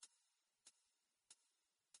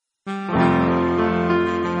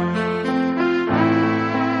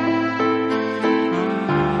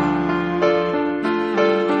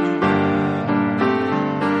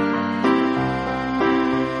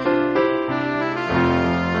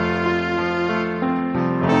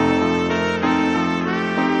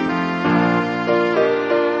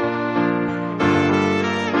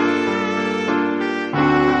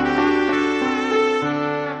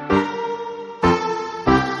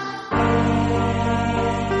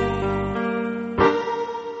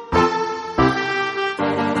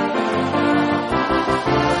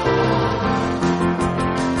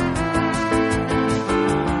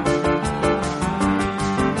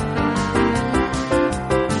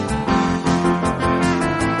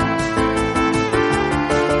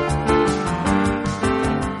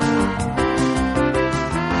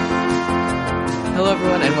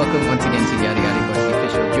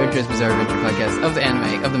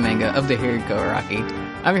of the manga, of the Hiriko Araki.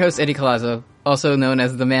 I'm your host, Eddie Colazo, also known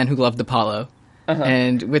as the man who loved Apollo.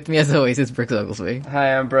 And with me, as always, is Brooks Oglesby.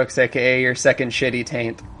 Hi, I'm Brooks, a.k.a. your second shitty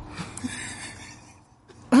taint.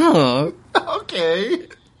 Oh. Okay.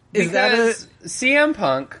 Because CM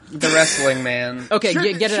Punk, the wrestling man... Okay,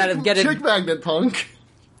 get it. Chick Magnet Punk.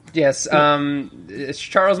 Yes, it's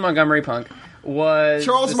Charles Montgomery Punk was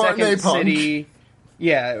Charles the Martinet second Punk. city...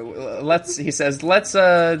 Yeah, he says, let's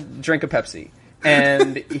drink a Pepsi.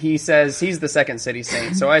 And he says he's the second city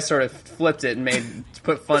saint, so I sort of flipped it and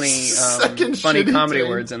put funny comedy taint.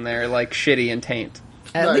 words in there, like shitty and taint.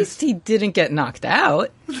 At least he didn't get knocked out.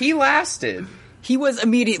 He lasted. He was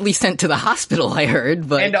immediately sent to the hospital, I heard,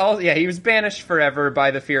 but... And he was banished forever by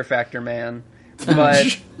the Fear Factor man.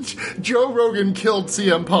 But, Joe Rogan killed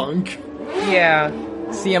CM Punk. yeah,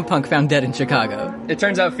 CM Punk found dead in Chicago. it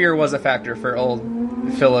turns out fear was a factor for old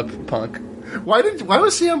Philip Punk. Why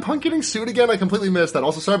was CM Punk getting sued again? I completely missed that.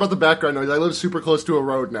 Also, sorry about the background noise. I live super close to a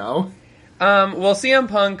road now. Well, CM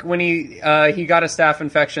Punk, when he got a staph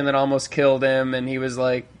infection that almost killed him, and he was,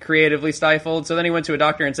 creatively stifled, so then he went to a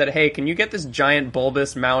doctor and said, hey, can you get this giant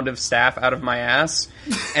bulbous mound of staph out of my ass?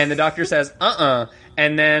 And the doctor says,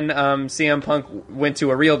 And then CM Punk went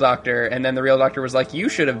to a real doctor, and then the real doctor was like, you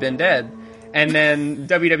should have been dead. And then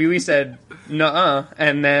WWE said, nuh-uh,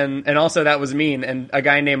 and also that was mean, and a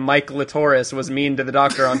guy named Mike Latoris was mean to the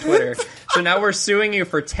doctor on Twitter. So now we're suing you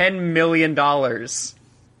for $10 million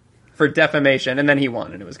for defamation, and then he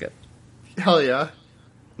won, and it was good. Hell yeah.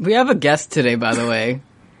 We have a guest today, by the way.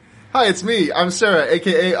 Hi, it's me. I'm Sarah,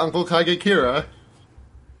 a.k.a. Uncle Kage Kira.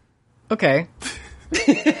 Okay.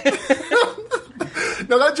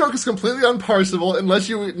 Now, that joke is completely unparsable unless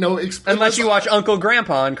you know... Unless you watch Uncle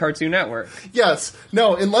Grandpa on Cartoon Network. Yes.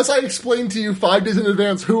 No, unless I explain to you 5 days in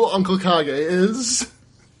advance who Uncle Kage is.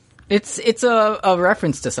 It's a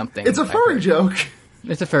reference to something. It's a furry joke.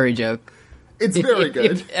 It's a furry joke. It's very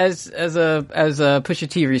good. As Pusha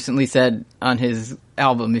T recently said on his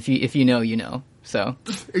album, if you know, you know. So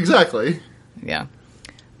Exactly. yeah.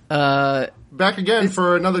 Back again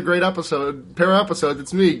for another great pair of episodes.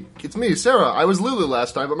 It's me, Sarah. I was Lulu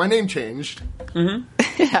last time, but my name changed.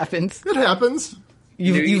 It happens. It happens.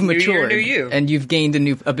 You've matured, new you. and you've gained a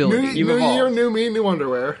new ability. New evolved. year, new me, new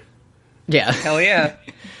underwear. Yeah. Hell yeah.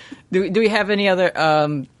 Do we have any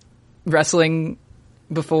other wrestling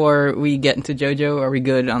before we get into JoJo? Are we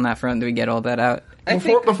good on that front? Do we get all that out?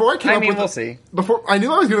 Before I came up with we'll see. Before I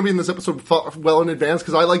knew I was going to be in this episode well in advance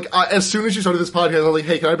because as soon as you started this podcast, I was like,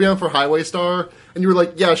 "Hey, can I be on for Highway Star?" And you were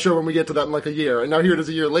like, "Yeah, sure." When we get to that in a year, and now here it is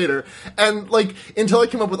a year later. And until I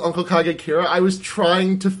came up with Uncle Kage Kira, I was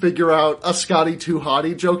trying to figure out a Scotty Too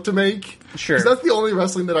Hottie joke to make. Sure, 'cause that's the only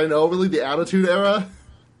wrestling that I know, really, the Attitude Era.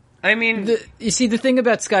 I mean, You see, the thing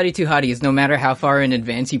about Scotty Too Hottie is no matter how far in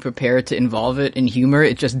advance you prepare to involve it in humor,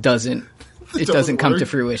 it just doesn't. It doesn't come to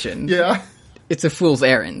fruition. Yeah. It's a fool's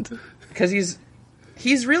errand. because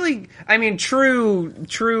he's really, I mean, true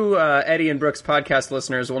Eddie and Brooks podcast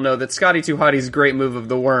listeners will know that Scotty Too Hottie's great move of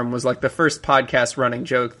the worm was the first podcast running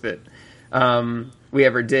joke that we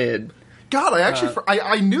ever did. God, I actually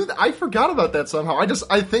I knew that I forgot about that somehow.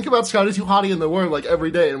 I think about Scotty Too Hottie and the Worm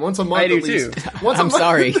every day, and once a month I do at least. too. I'm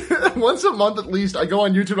sorry. Once a month at least, I go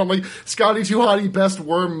on YouTube and I'm like, Scotty Too Hottie best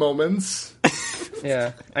worm moments.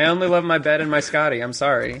 Yeah, I only love my bed and my Scotty. I'm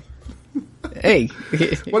sorry. Hey.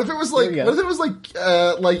 What if it was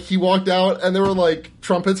he walked out and there were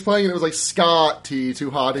trumpets playing and it was Scotty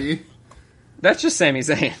Too Hottie. That's just Sami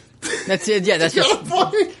Zayn. That's it. Yeah, that's just.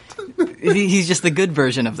 He's just the good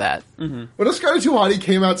version of that. Mm-hmm. What if Scotty Too Hottie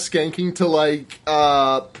came out skanking to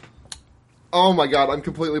oh my god, I'm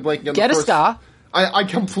completely blanking on Get the a star.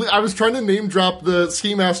 I was trying to name drop the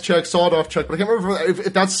Ski Mask Check, Sawed Off Check, but I can't remember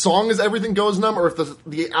if that song is Everything Goes Numb or if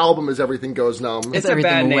the album is Everything Goes Numb. It's a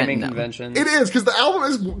Everything bad Went naming Numb. convention. It is, because the album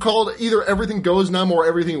is called either Everything Goes Numb or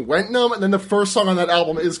Everything Went Numb, and then the first song on that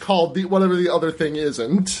album is called whatever the other thing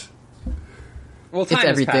isn't. Well, time It's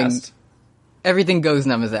everything. has passed. Everything Goes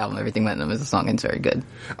Numb is the album. Everything Went Numb is the song. And it's very good.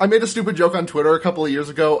 I made a stupid joke on Twitter a couple of years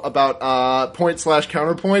ago about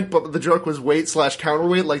point/counterpoint, but the joke was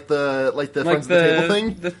weight/counterweight, like the friends of the table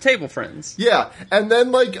thing. The table friends. Yeah, and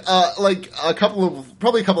then probably a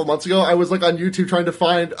couple of months ago, I was on YouTube trying to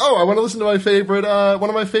find. Oh, I want to listen to my favorite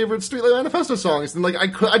one of my favorite Streetlight Manifesto songs, and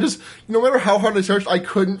I just no matter how hard I searched, I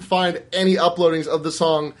couldn't find any uploadings of the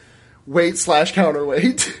song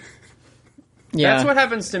weight/counterweight. Yeah. That's what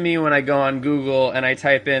happens to me when I go on Google and I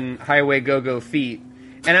type in Highway Go-Go Feet.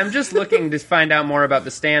 And I'm just looking to find out more about the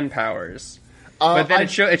stand powers. But then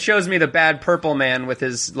it shows me the bad purple man with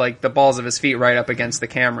his, the balls of his feet right up against the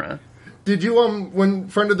camera. Did you, when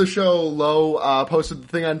friend of the show, Lo, posted the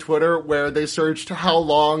thing on Twitter where they searched how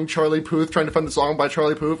long Charlie Puth, trying to find the song by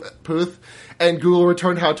Charlie Puth, and Google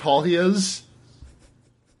returned how tall he is?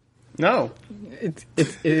 No. It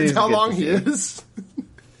It's is how good long to he see. is.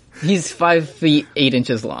 He's 5 feet 8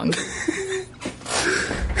 inches long.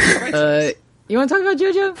 You want to talk about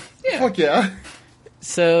JoJo? Fuck yeah.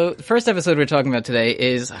 So, the first episode we're talking about today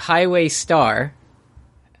is Highway Star,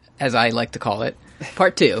 as I like to call it,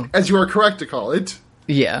 Part 2. As you are correct to call it.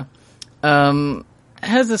 Yeah. How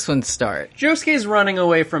does this one start? Josuke's running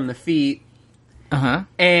away from the feet, Uh-huh.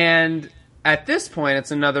 and at this point,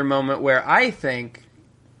 it's another moment where I think,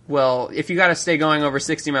 well, if you gotta stay going over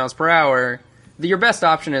 60 miles per hour, your best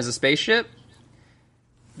option is a spaceship.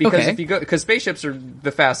 Because Okay. if you go, because spaceships are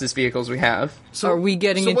the fastest vehicles we have. So, Are we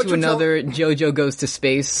getting so what into you're another JoJo goes to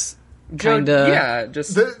space kind of? Yeah,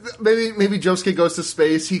 just maybe Josuke goes to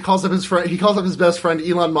space. He calls up his friend. He calls up his best friend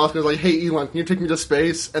Elon Musk and is like, "Hey, Elon, can you take me to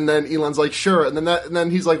space?" And then Elon's like, "Sure." And then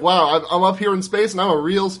he's like, "Wow, I'm up here in space, and I'm a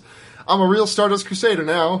real Stardust Crusader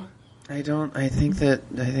now." I think that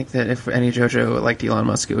if any JoJo liked Elon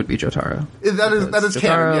Musk, it would be Jotaro. That is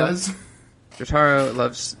canon, Jotaro- yes. Jotaro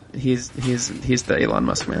loves he's the Elon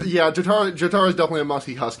Musk man. Yeah, Jotaro is definitely a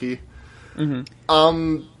musky husky.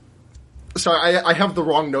 Sorry, I have the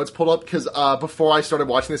wrong notes pulled up because before I started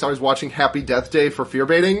watching this, I was watching Happy Death Day for fear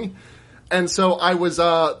baiting, and so I was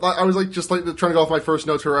trying to go off my first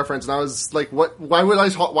notes for reference, and I was like, what? Why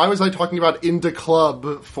was I talking about Indie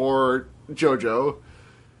Club for JoJo?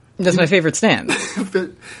 That's my favorite stand.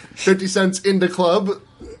 50 cents Indie Club.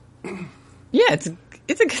 Yeah, it's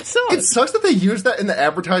a good song. It sucks that they use that in the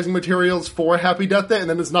advertising materials for Happy Death Day, and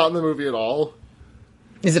then it's not in the movie at all.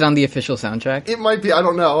 Is it on the official soundtrack? It might be. I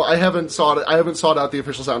don't know. I haven't sought out the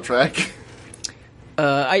official soundtrack.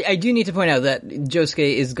 I do need to point out that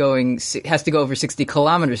Josuke has to go over 60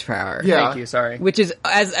 kilometers per hour. Yeah. Thank you. Sorry. Which is,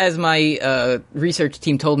 as my research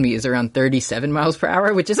team told me, is around 37 miles per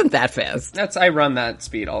hour, which isn't that fast. I run that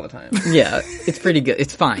speed all the time. Yeah, it's pretty good.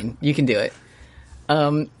 It's fine. You can do it.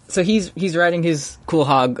 So he's riding his cool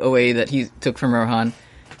hog away that he took from Rohan,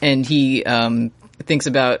 and he thinks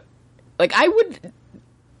about, like,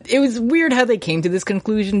 it was weird how they came to this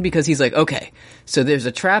conclusion, because he's like, okay, so there's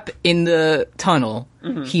a trap in the tunnel.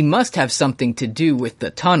 Mm-hmm. He must have something to do with the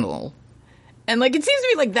tunnel. And, like, it seems to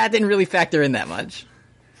me like that didn't really factor in that much.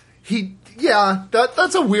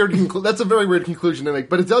 That's a weird that's a very weird conclusion to make,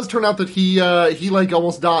 but it does turn out that he like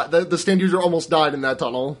almost died. The stand user almost died in that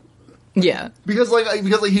tunnel. Yeah. Because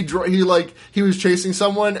he was chasing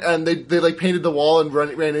someone, and they like painted the wall and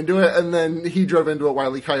ran into it, and then he drove into it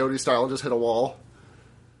Wile E. Coyote style and just hit a wall.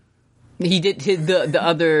 He did. The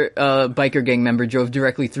other biker gang member drove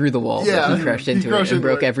directly through the wall. Yeah, but he crashed into it and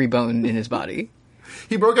broke every bone in his body.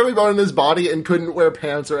 He broke every bone in his body and couldn't wear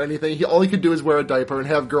pants or anything. All he could do is wear a diaper and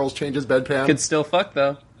have girls change his bedpan. Could still fuck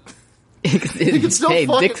though. He could still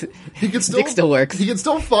fuck. Dick still works. He could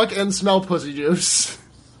still fuck and smell pussy juice.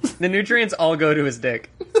 The nutrients all go to his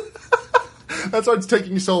dick. That's why it's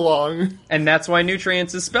taking so long. And that's why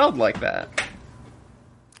nutrients is spelled like that.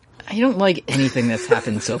 I don't like anything that's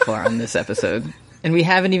happened so far on this episode. And we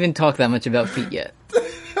haven't even talked that much about feet yet.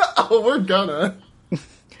 Oh, we're gonna.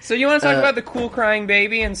 So you want to talk about the cool crying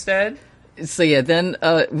baby instead? So yeah, then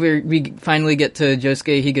we finally get to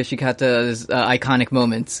Josuke Higashikata's iconic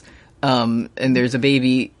moments. And there's a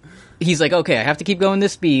baby. He's like, okay, I have to keep going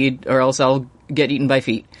this speed or else I'll get eaten by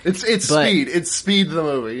feet. It's Speed. It's Speed the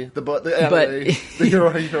movie. The anime.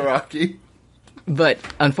 The Hiraki. But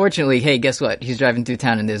unfortunately, hey, guess what? He's driving through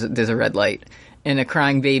town and there's a red light, and a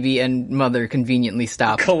crying baby and mother conveniently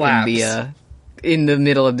stop in the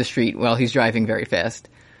middle of the street while he's driving very fast.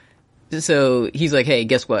 So he's like, "Hey,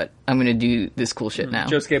 guess what? I'm gonna do this cool shit now."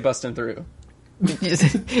 Josuke busting through.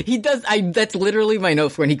 He does. That's literally my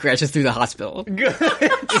note for when he crashes through the hospital. Good.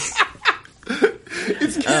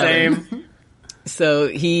 It's same. So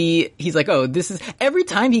he's like, oh, this is... Every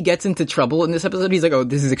time he gets into trouble in this episode, he's like, oh,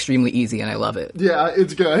 this is extremely easy, and I love it. Yeah,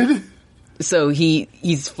 it's good. So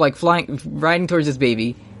he's like riding towards his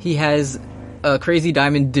baby. He has a Crazy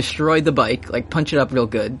Diamond destroy the bike, like punch it up real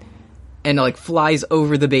good, and like flies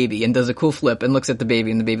over the baby and does a cool flip and looks at the baby,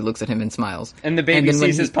 and the baby looks at him and smiles. And the baby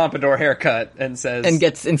sees his pompadour haircut and says... And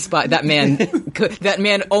gets inspired. That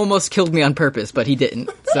man almost killed me on purpose, but he didn't.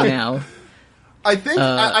 So now... I think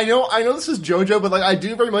I know this is JoJo, but like I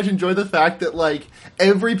do very much enjoy the fact that like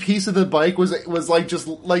every piece of the bike was like just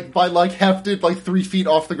like by like hefted like 3 feet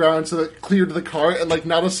off the ground so that it cleared the cart, and like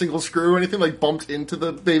not a single screw or anything like bumped into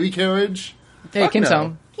the baby carriage. Hey, Kim's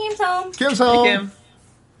home. Kim's home. Hey, Kim.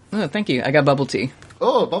 Oh, thank you. I got bubble tea.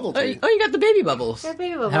 Oh, bubble tea. Oh, you got the baby bubbles. They're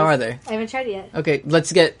baby bubbles. How are they? I haven't tried it yet. Okay,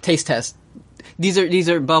 let's get taste test. These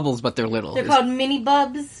are bubbles, but they're little. They're called Mini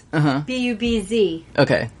Bubs. Uh-huh. Bubz.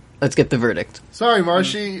 Okay, let's get the verdict. Sorry,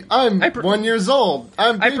 Marshy. I'm 1 year old.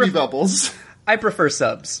 I'm baby bubbles. I prefer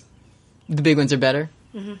subs. The big ones are better?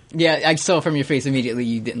 Mm-hmm. Yeah, I saw from your face immediately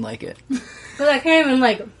you didn't like it. But I can't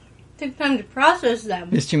even, take time to process them.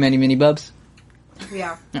 There's too many mini bubs?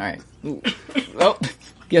 Yeah. Alright. Oh,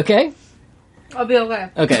 you okay? I'll be okay.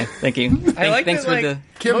 Okay, thank you. I like Thanks that, for the...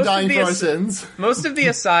 Kim Most dying of the for our ass- sins. Most of the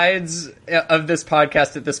asides of this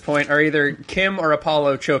podcast at this point are either Kim or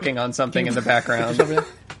Apollo choking on something in the background. I'm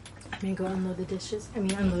gonna go unload the dishes.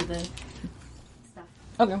 Unload the stuff.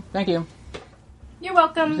 Okay, thank you. You're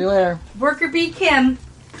welcome. See you later. Worker bee Kim.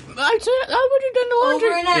 I would have done the laundry.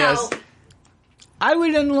 Over and out. Yes. I would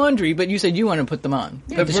have done the laundry, but you said you want to put them on.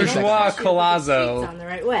 The bourgeois colazo. On the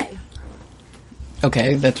right way.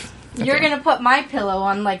 Okay, that's... You're gonna put my pillow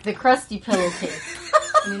on the crusty pillowcase.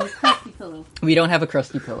 The crusty pillow. We don't have a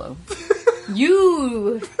crusty pillow.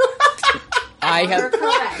 You I are have...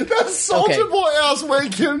 correct. That Soldier Okay. Boy ass way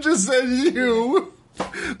Kim just said you.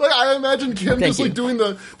 I imagine Kim Thank just you. doing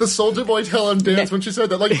the Soldier Boy tell him dance when she said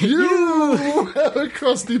that. You have a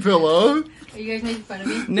crusty pillow. Are you guys making fun of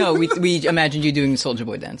me? No, we imagined you doing the Soldier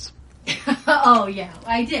Boy dance. Oh yeah,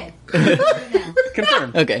 I did.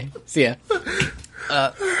 Confirmed. Okay, see ya.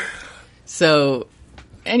 So,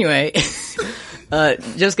 anyway,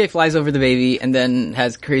 Josuke flies over the baby and then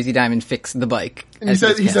has Crazy Diamond fix the bike. And he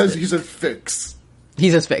said fix. He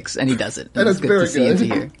says fix, and he does it. And it's it's very to see and to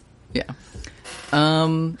good. hear. Yeah.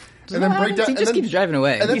 And then break down- He and just then- keeps driving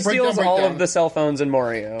away. and then He break steals down, all break of down. the cell phones in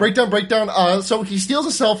Morio. Breakdown. So he steals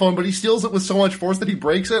a cell phone, but he steals it with so much force that he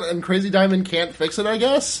breaks it, and Crazy Diamond can't fix it, I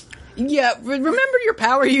guess. Yeah, remember your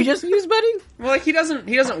power you just used, buddy? Well, he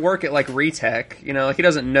doesn't work at Retech. He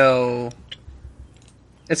doesn't know.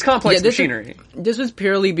 It's complex machinery. This was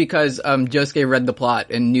purely because Josuke read the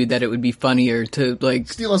plot and knew that it would be funnier to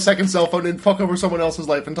Steal a second cell phone and fuck over someone else's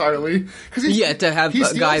life entirely. to have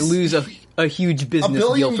a guy lose a huge business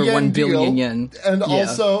deal for 1 billion yen. And Yeah.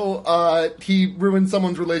 also, he ruined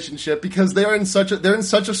someone's relationship because they're having such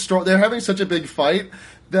a big fight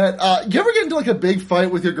that, you ever get into a big fight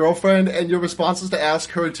with your girlfriend and your response is to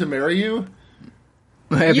ask her to marry you?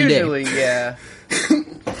 Every day. Usually, yeah.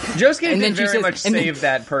 Josuke And then did she very says- much and then- save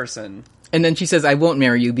that person. And then she says, "I won't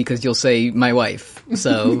marry you because you'll say my wife."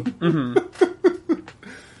 So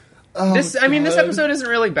This episode isn't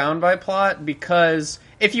really bound by plot because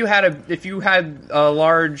if you had a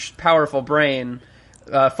large, powerful brain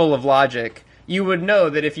full of logic, you would know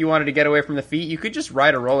that if you wanted to get away from the feet, you could just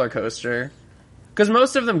ride a roller coaster. Because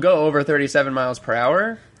most of them go over 37 miles per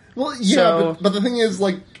hour. Well, yeah, So- but the thing is,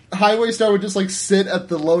 Highway Star would just, sit at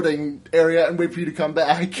the loading area and wait for you to come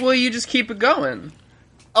back. Well, you just keep it going.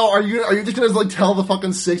 Oh, are you just gonna, tell the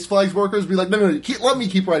fucking Six Flags workers, be like, no, let me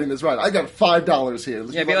keep riding this ride. I got $5 here.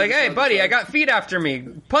 Yeah, be like, hey, buddy, I got feet after me.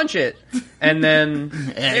 Punch it. And then...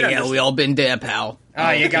 we all been there, pal.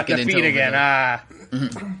 you got the Kick it into feet again.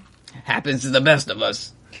 overload. Happens to the best of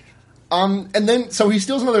us. And then, so he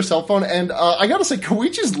steals another cell phone, and I gotta say,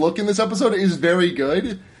 Koichi's look in this episode is very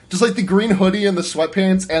good. Just the green hoodie and the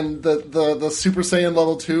sweatpants and the Super Saiyan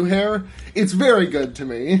level 2 hair. It's very good to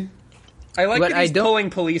me. I like But that I he's don't- pulling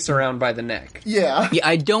police around by the neck. Yeah. Yeah,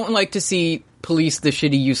 I don't like to see police the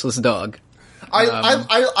shitty, useless dog. I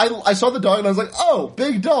saw the dog and I was like, oh,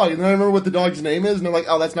 big dog. And then I remember what the dog's name is, and I'm like,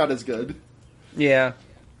 oh, that's not as good. Yeah.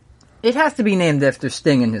 It has to be named after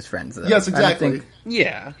Sting and his friends, though. Yes, I don't exactly. think-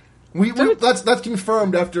 Yeah. That's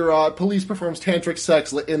confirmed after police performs tantric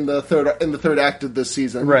sex in the third act of this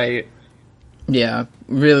season. Right. Yeah,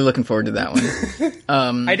 really looking forward to that one.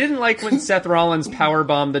 I didn't like when Seth Rollins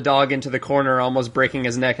powerbombed the dog into the corner, almost breaking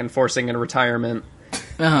his neck and forcing a retirement.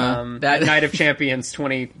 That At Night of Champions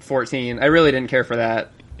 2014. I really didn't care for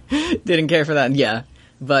that. didn't care for that. Yeah,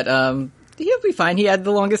 but he'll be fine. He had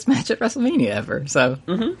the longest match at WrestleMania ever. So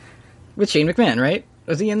with Shane McMahon, right?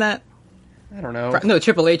 Was he in that? I don't know. No,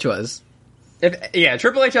 Triple H was.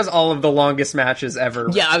 Triple H has all of the longest matches ever.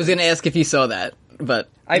 Yeah, I was going to ask if you saw that, but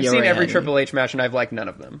I've you're seen right, every Adam. Triple H match, and I've liked none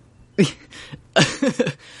of them.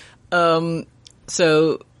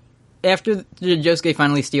 So after Josuke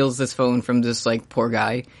finally steals this phone from this poor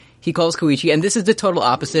guy, he calls Koichi, and this is the total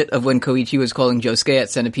opposite of when Koichi was calling Josuke at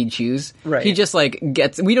Centipede Shoes. Right. He just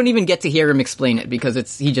gets. We don't even get to hear him explain it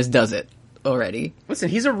because he just does it already. Listen,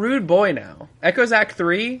 he's a rude boy now. Echoes Act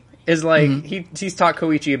 3 is he's taught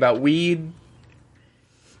Koichi about weed.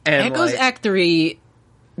 And Echoes Act 3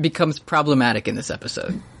 becomes problematic in this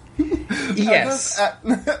episode. Yes.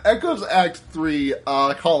 Echoes Act 3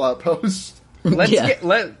 call out post.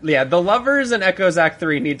 The lovers and Echoes Act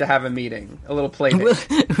 3 need to have a meeting, a little play date.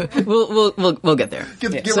 We'll get there.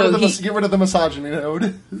 Get rid of the misogyny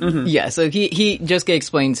node. Yeah, so he Josuke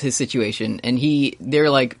explains his situation, and they're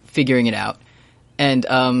like figuring it out,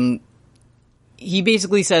 and he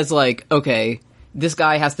basically says like, okay, this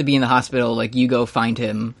guy has to be in the hospital. Like, you go find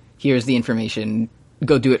him. Here's the information.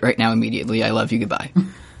 Go do it right now, immediately. I love you. Goodbye.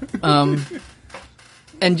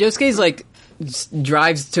 And Josuke's like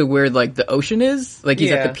drives to where like the ocean is. Like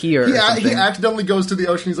he's at the pier. Yeah, or something. he accidentally goes to the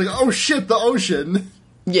ocean. He's like, oh shit, the ocean.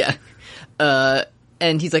 Yeah.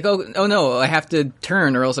 And he's like, oh no, I have to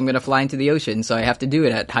turn or else I'm going to fly into the ocean. So I have to do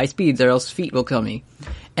it at high speeds or else feet will kill me.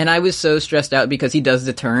 And I was so stressed out because he does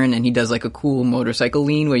the turn and he does like a cool motorcycle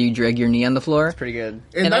lean where you drag your knee on the floor. Pretty good.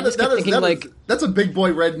 And I just kept thinking that's a big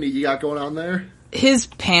boy red knee you got going on there. His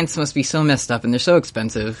pants must be so messed up and they're so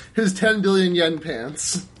expensive. His 10 billion yen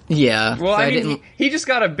pants. Yeah. Well, I mean, he just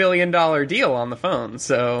got $1 billion deal on the phone,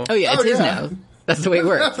 so... Oh yeah, it's his now. That's the way it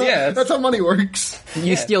works. That's how money works.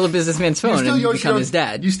 You steal a businessman's phone and you become his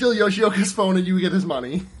dad. You steal Yoshioka's phone and you get his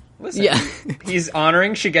money. Listen, yeah. He's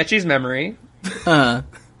honoring Shigechi's memory.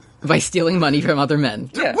 By stealing money from other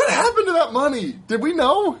men. Yeah. What happened to that money? Did we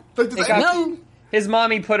know? No. His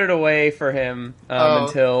mommy put it away for him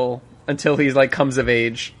until he like comes of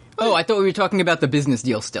age. Oh, I thought we were talking about the business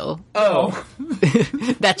deal still. Oh.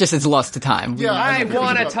 That just is lost to time. Yeah, I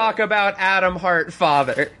want to talk about Adam Hart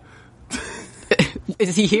father.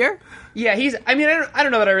 Is he here? Yeah, I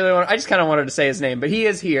don't know that I really want. I just kind of wanted to say his name, but he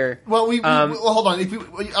is here. Well, well, hold on.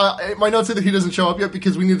 My notes say that he doesn't show up yet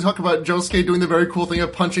because we need to talk about Josuke doing the very cool thing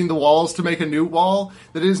of punching the walls to make a new wall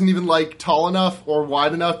that isn't even like tall enough or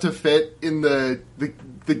wide enough to fit in the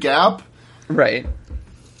gap. Right.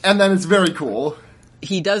 And then it's very cool.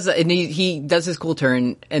 He does, and he does his cool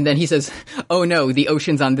turn, and then he says, "Oh no, the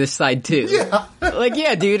ocean's on this side too." Yeah. Like,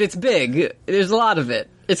 yeah, dude, it's big. There's a lot of it.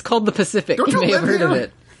 It's called the Pacific. Don't you may have live heard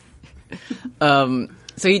here? of it.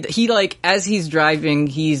 So he like, as he's driving,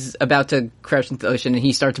 he's about to crash into the ocean, and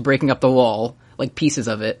he starts breaking up the wall, like pieces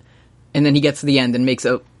of it, and then he gets to the end and makes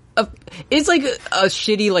it's like a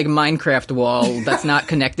shitty like Minecraft wall that's not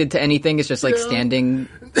connected to anything. It's just like standing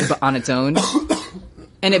on its own.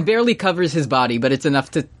 And it barely covers his body, but it's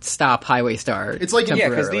enough to stop Highway Star. It's like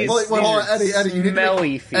because these hold on, Eddie, you need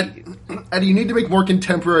smelly feet. Eddie, you need to make more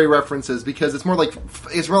contemporary references because it's more like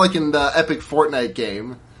in the epic Fortnite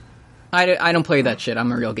game. I don't play that shit.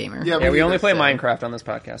 I'm a real gamer. Yeah, we only play Minecraft on this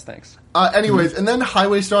podcast. Thanks. Anyways, and then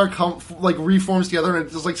Highway Star reforms together, and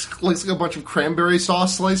it's just like a bunch of cranberry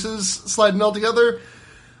sauce slices sliding all together.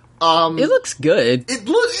 It looks good. It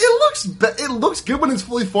looks good when it's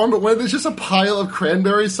fully formed, but when it's just a pile of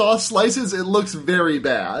cranberry sauce slices, it looks very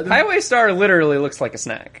bad. Highway Star literally looks like a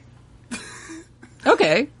snack.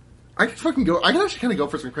 Okay. I can actually kind of go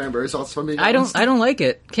for some cranberry sauce. If I'm being honest. I don't like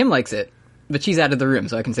it. Kim likes it, but she's out of the room,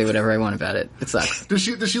 so I can say whatever I want about it. It sucks. Does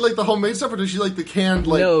she like the homemade stuff, or does she like the canned?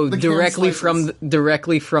 Like, no, the directly canned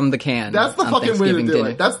from the can. That's the fucking way to do dinner.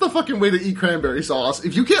 it. That's the fucking way to eat cranberry sauce.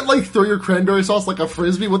 If you can't like throw your cranberry sauce like a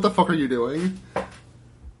frisbee, what the fuck are you doing?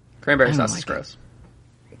 Cranberry sauce is gross.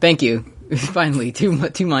 Thank you. Finally,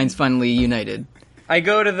 two minds finally united. I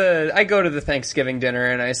go to the Thanksgiving dinner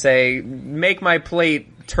and I say, make my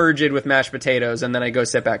plate turgid with mashed potatoes, and then I go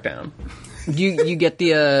sit back down. You get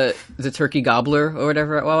the turkey gobbler or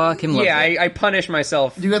whatever at Wawa? Kim loves it. I punish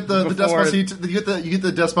myself. You get the Despacito. You get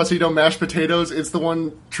the Despacito mashed potatoes. It's the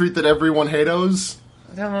one treat that everyone hates.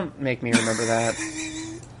 Don't make me remember that.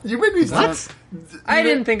 You made me What? I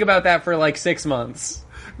didn't think about that for like 6 months.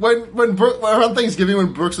 When around Thanksgiving,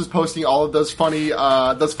 when Brooks was posting all of those funny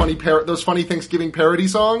Thanksgiving parody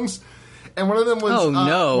songs, and one of them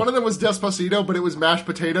was one of them was Despacito, but it was mashed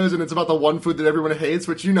potatoes, and it's about the one food that everyone hates.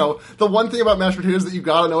 Which the one thing about mashed potatoes that you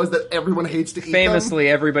gotta know is that everyone hates to eat Famously,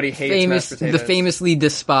 them. everybody hates mashed potatoes. The famously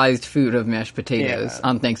despised food of mashed potatoes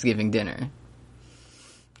on Thanksgiving dinner.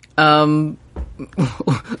 What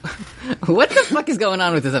the fuck is going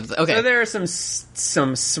on with this episode? Okay. So there are some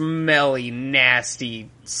smelly, nasty,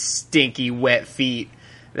 stinky, wet feet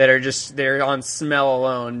that are they're on smell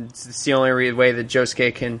alone. It's the only way that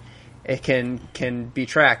Josuke can be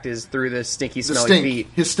tracked is through the stinky, smelly feet.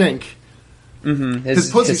 His stink. Mm-hmm.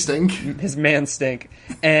 His pussy stink. His man stink.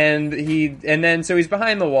 And then so he's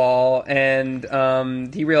behind the wall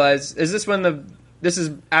and he realized, this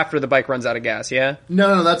is after the bike runs out of gas, yeah?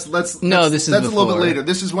 No, that's this is a little bit before. later.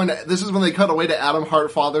 This is when they cut away to Adam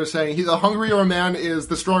Hart father saying the hungrier a man is,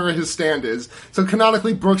 the stronger his stand is. So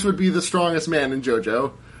canonically, Brooks would be the strongest man in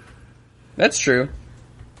JoJo. That's true.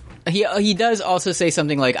 He does also say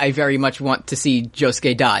something like, "I very much want to see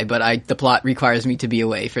Josuke die, but the plot requires me to be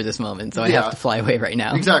away for this moment, so I Yeah. have to fly away right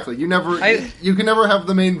now." Exactly. You can never have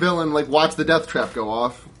the main villain like watch the death trap go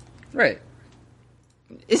off. Right.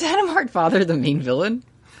 Is Adam Hart Father the main villain?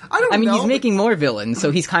 I don't know. I mean, he's making more villains,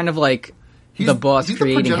 so he's kind of like the boss he's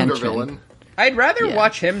creating the progenitor henchmen. villain. I'd rather Yeah.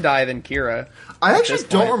 watch him die than Kira. I at actually this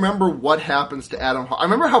don't point. remember what happens to Adam Hart. I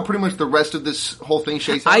remember how pretty much the rest of this whole thing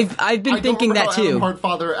shakes out. I've been I don't thinking remember that how too. Adam Hart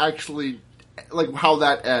Father actually, like, how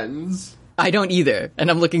that ends. I don't either,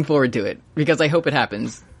 and I'm looking forward to it because I hope it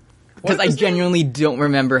happens. Because I genuinely don't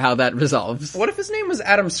remember how that resolves. What if his name was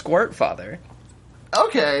Adam Squirt Father?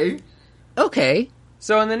 Okay. Okay.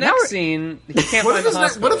 So in the Now next we're- scene, he can't What find if, the his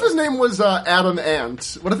hospital. what if his name was Adam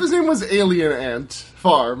Ant? What if his name was Alien Ant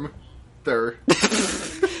Farm? There.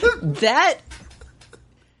 That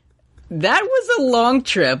was a long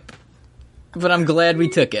trip, but I'm glad we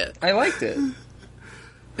took it. I liked it.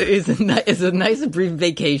 It's a nice brief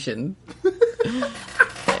vacation.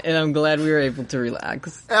 And I'm glad we were able to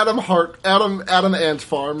relax. Adam Ant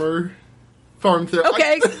Farmer. Farm Theory.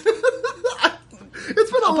 Okay.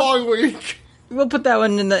 It's been a long week. We'll put that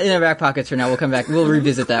one in our back pockets for now. We'll come back. We'll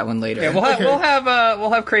revisit that one later. Yeah,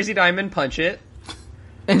 we'll have Crazy Diamond punch it.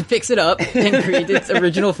 And fix it up and create its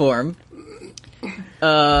original form.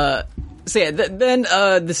 So yeah, then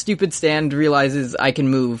the stupid stand realizes I can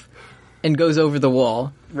move and goes over the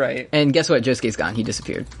wall. Right. And guess what? Josuke's gone. He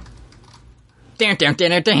disappeared. No. And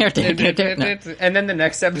then the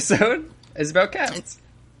next episode is about cats.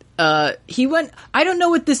 He went. I don't know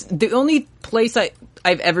what this. The only place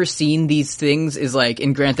I've ever seen these things is like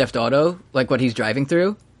in Grand Theft Auto, like what he's driving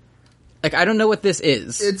through. Like I don't know what this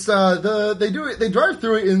is. It's they drive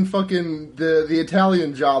through it in fucking the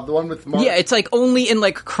Italian Job, the one with Mark. Yeah, it's like only in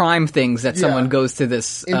like crime things that someone goes to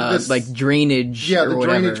this, this like drainage. Yeah, or the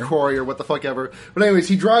whatever. drainage quarry or what the fuck ever. But anyways,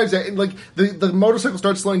 he drives it, and like the motorcycle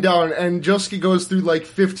starts slowing down, and Josuke goes through like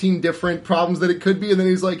 15 different problems that it could be, and then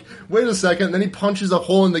he's like, "Wait a second!" And then he punches a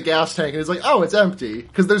hole in the gas tank, and he's like, "Oh, it's empty,"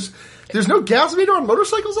 because there's no gas meter on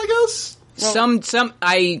motorcycles, I guess.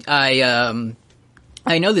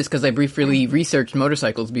 I know this because I briefly researched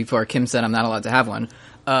motorcycles before Kim said I'm not allowed to have one.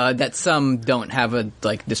 That some don't have a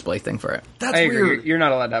like display thing for it. That's I agree. weird. You're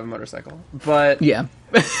not allowed to have a motorcycle, but Yeah.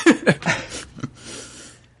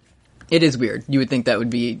 It is weird. You would think that would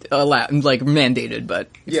be allowed, like mandated, but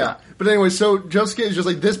it's Yeah, not. but anyway, so Josuke is just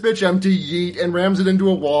like, this bitch empty, yeet, and rams it into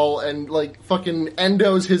a wall, and like fucking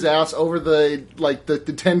endos his ass over the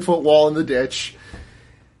 10-foot wall in the ditch,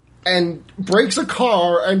 and breaks a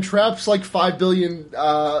car and traps like 5 billion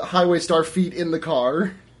Highway Star feet in the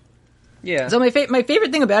car. yeah. So my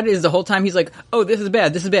favorite thing about it is the whole time he's like, "Oh, this is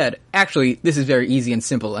bad. Actually, this is very easy and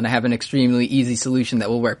simple, and I have an extremely easy solution that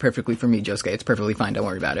will work perfectly for me, Josuke. It's perfectly fine. Don't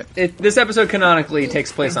worry about it." This episode canonically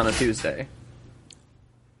takes place on a Tuesday.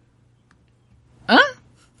 Huh?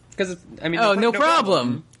 Because Oh, no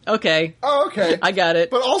problem. Okay, Oh, okay. I got it.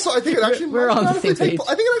 But also, I think it actually We're might on the canonically same take. page.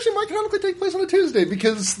 I think it actually might canonically take place on a Tuesday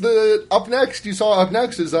because Up Next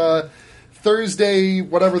is Thursday,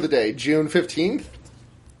 whatever the day, June 15th.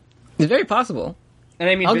 It's very possible. And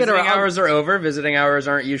I mean, I'll get visiting around- hours are over. Visiting hours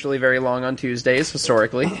aren't usually very long on Tuesdays,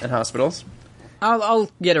 historically, in hospitals. I'll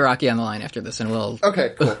get Araki on the line after this, and we'll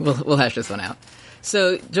Okay, cool. we'll hash this one out.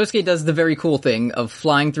 So Josuke does the very cool thing of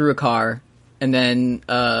flying through a car, and then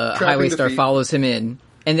Highway the Star feet. follows him in,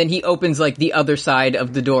 and then he opens like the other side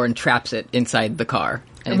of the door and traps it inside the car.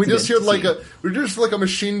 And we it's just good hear to see. a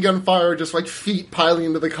machine gun fire, just like feet piling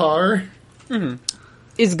into the car.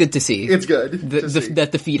 It's good to see. It's good to see.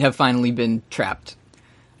 that the feet have finally been trapped.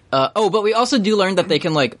 But we also do learn that they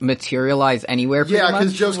can like materialize anywhere. Pretty Yeah,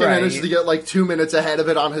 because much. Josuke Right. manages to get like 2 minutes ahead of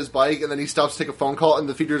it on his bike, and then he stops to take a phone call, and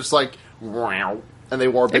the feet are just like, wow, and they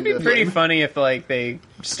warp It'd be into pretty him. funny if like they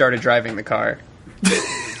started driving the car.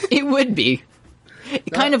 It would be.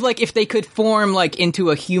 Kind of like if they could form like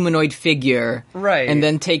into a humanoid figure, Right. and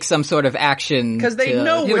then take some sort of action. Because they to-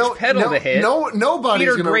 know which pedal to hit. Nobody's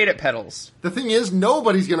Feet are gonna. great at pedals. The thing is,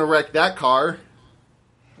 nobody's gonna wreck that car.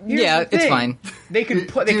 Here's Yeah, the it's thing. fine. They could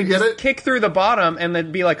Do you could get just it? kick through the bottom and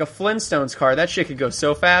then be like a Flintstones car. That shit could go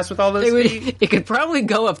so fast with all those feet. It could probably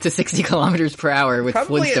go up to 60 kilometers per hour with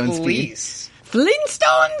Probably Flintstone at speed. least.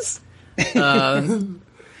 Flintstones. No,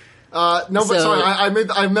 but So- sorry,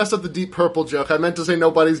 I messed up the Deep Purple joke. I meant to say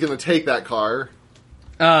nobody's gonna take that car.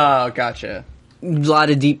 Oh, gotcha. A lot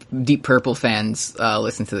of Deep Purple fans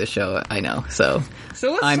listen to this show. I know, so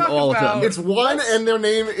So let's I'm talk all of about them. It's one, and their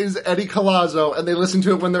name is Eddie Colazzo, and they listen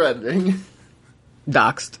to it when they're editing.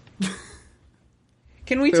 doxed.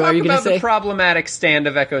 Can we So talk are you gonna about the say- problematic stand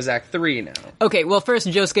of Echoes Act 3 now? Okay, well, first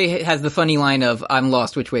Josuke has the funny line of "I'm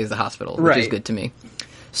lost. Which way is the hospital?" which is Right. good to me.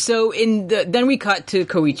 So then we cut to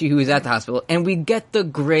Koichi, who is at the hospital, and we get the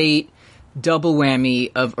great double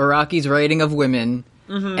whammy of Araki's writing of women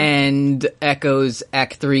and Echo's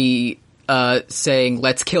Act 3 saying,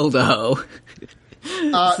 "Let's kill the hoe."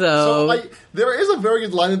 There is a very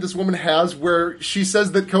good line that this woman has where she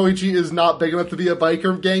says that Koichi is not big enough to be a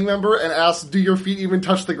biker gang member and asks, "Do your feet even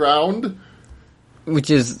touch the ground?" Which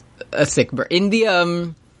is a sick burn. In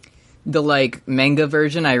the like manga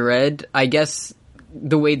version I read, I guess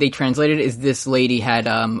the way they translated it is this lady had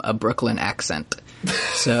a Brooklyn accent.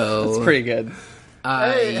 So It's pretty good.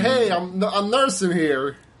 Hey, I'm nursing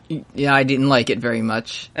here. Yeah, I didn't like it very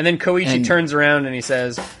much. And then Koichi turns around and he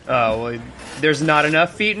says, "Oh, well, there's not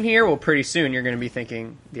enough feet in here. Well, pretty soon you're going to be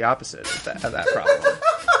thinking the opposite of that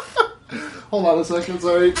problem." Hold on a second,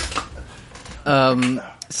 sorry.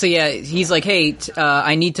 So yeah, he's like, "Hey,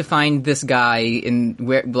 I need to find this guy in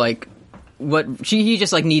where, like, what?" He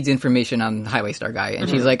just like needs information on Highway Star guy, and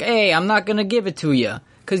she's like, "Hey, I'm not gonna give it to you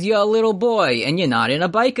because you're a little boy and you're not in a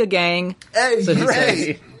biker gang." Hey, So he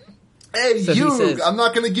hey, hey, So he Yug, says- I'm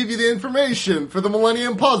not going to give you the information for the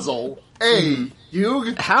Millennium Puzzle. Hey,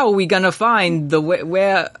 Yug. How are we gonna find the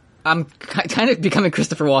where? I'm kind of becoming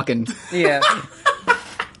Christopher Walken. Yeah.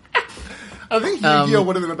 I think Yu-Gi-Oh!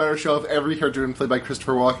 Would have been a better show if every character had been played by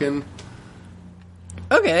Christopher Walken.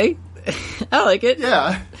 Okay, I like it.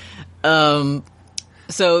 Yeah.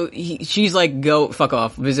 So she's like, "Go fuck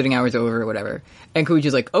off, visiting hours over," or whatever. And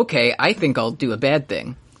Koichi's like, "Okay, I think I'll do a bad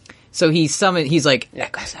thing." So he's like,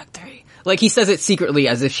 "Echo's Act 3." Like, he says it secretly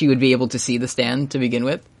as if she would be able to see the stand to begin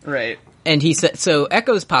with. Right. And he said, so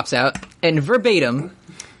Echoes pops out, and verbatim,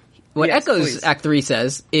 what Yes, Echoes please. Act 3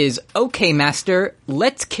 says is, "Okay, master,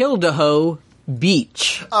 let's kill the hoe,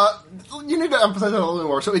 beach." You need to emphasize that a little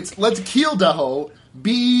more. So it's let's kill Daho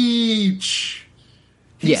beach.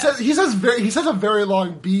 He Yeah. says a very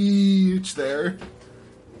long beach there.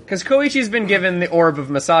 Because Koichi's been given the orb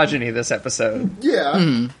of misogyny this episode. Yeah.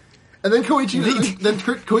 And then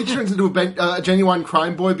Koichi turns into a genuine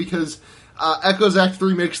crime boy because Echoes Act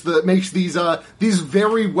 3 makes these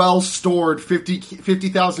very well stored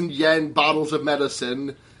 50,000 yen bottles of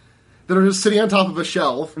medicine that are just sitting on top of a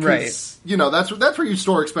shelf. 'Cause, Right. You know, that's where you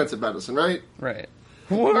store expensive medicine, right? Right.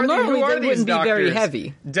 Who are normally who are they these wouldn't be doctors? very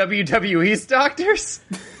heavy. WWE's doctors?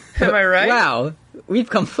 Am I right? Wow, we've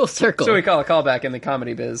come full circle. So we call a callback in the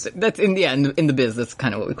comedy biz. That's in the biz. That's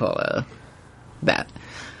kind of what we call that.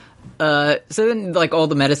 So then, like, all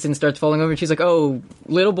the medicine starts falling over, and she's like, "Oh,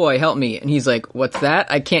 little boy, help me!" And he's like, "What's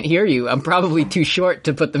that? I can't hear you. I'm probably too short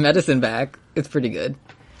to put the medicine back." It's pretty good.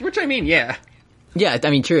 Which, I mean, yeah. Yeah, I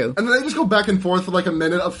mean, true. And then they just go back and forth for like a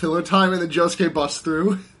minute of filler time, and then Josuke busts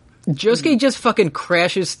through. Josuke just fucking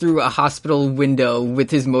crashes through a hospital window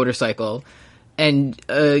with his motorcycle, and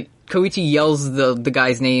Koichi yells the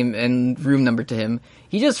guy's name and room number to him.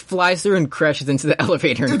 He just flies through and crashes into the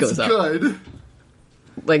elevator and It's goes up. good.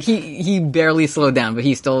 Like, he barely slowed down, but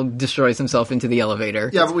he still destroys himself into the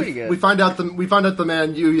elevator. Yeah, but pretty good. we find out the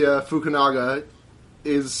man Yuya Fukunaga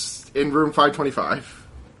is in room 525.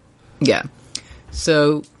 Yeah.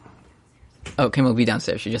 So, Kim will be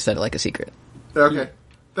downstairs. She just said it like a secret. Okay.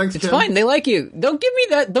 Thanks, It's Kim. fine. They like you. Don't give me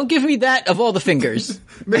that. Don't give me that of all the fingers.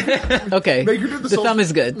 Okay. Make her do the thumb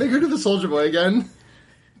is good. Make her do the Soldier Boy again.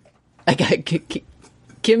 I got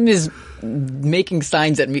Kim is making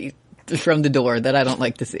signs at me from the door that I don't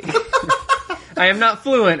like to see. I am not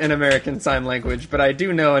fluent in American Sign Language, but I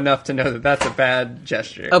do know enough to know that that's a bad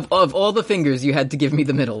gesture. Of all the fingers, you had to give me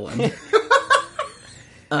the middle one.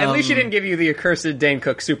 At least she didn't give you the accursed Dane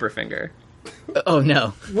Cook super finger. Oh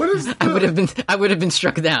no! What is the... I would have been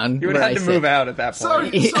struck down. You would where have I had to sit. move out at that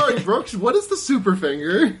point. Sorry, Brooks. What is the super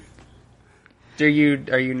finger? Are you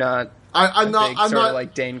not I'm a not. big I'm sort not of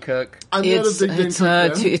like Dane Cook? I'm not a big Dane Cook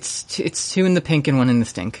fan. It's two in the pink and one in the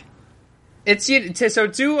stink.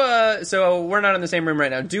 So we're not in the same room right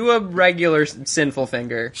now. Do a regular sinful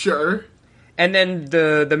finger, Sure. and then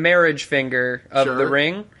the marriage finger of Sure. the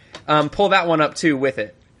ring. Pull that one up too with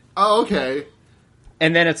it, Oh, okay.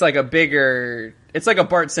 and then it's like a bigger. It's like a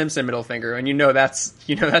Bart Simpson middle finger, and that's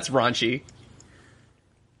raunchy.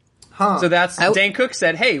 Huh. So Dane Cook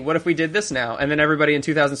said, "Hey, what if we did this now?" And then everybody in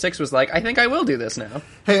 2006 was like, "I think I will do this now."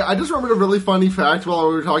 Hey, I just remembered a really funny fact while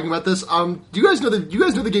we were talking about this. Do you guys know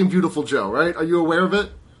the game Beautiful Joe, right? Are you aware of it?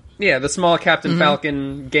 Yeah, the small Captain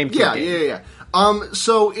Falcon GameCube Yeah, game. yeah.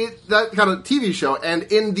 So that kind of TV show, and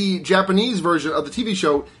in the Japanese version of the TV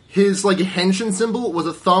show, his like henshin symbol was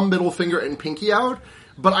a thumb, middle finger, and pinky out.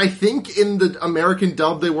 But I think in the American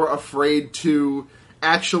dub, they were afraid to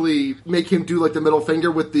actually make him do like the middle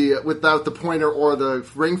finger without the pointer or the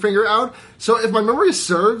ring finger out. So if my memory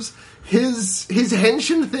serves, his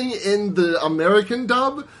henshin thing in the American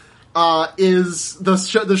dub is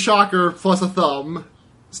the shocker plus a thumb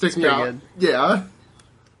sticking out. good. Yeah.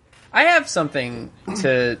 I have something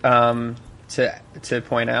to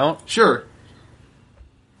point out. Sure.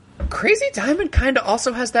 Crazy Diamond kind of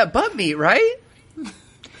also has that butt meat, right?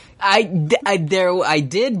 I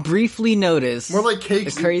did briefly notice. More like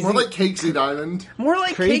Cakesy Diamond. More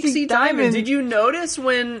like Crazy Cakesy Diamond. Diamond. Did you notice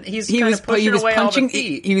when he was pushing away all the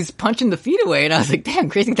feet? He was punching the feet away, and I was like, "Damn,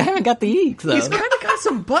 Crazy Diamond got the eeks." Though He's kind of got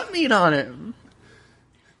some butt meat on him.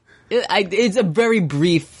 It's a very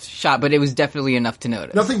brief shot, but it was definitely enough to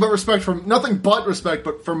notice. Nothing but respect,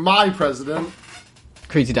 but for my president,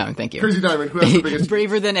 Crazy Diamond. Thank you. Crazy Diamond, who has the biggest.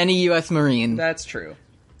 Braver than any U.S. Marine. That's true.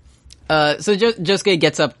 So Josuke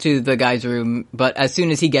gets up to the guy's room, but as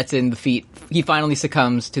soon as he gets in, he finally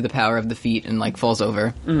succumbs to the power of the feet and like falls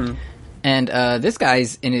over. Mm-hmm. And this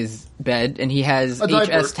guy's in his bed, and he has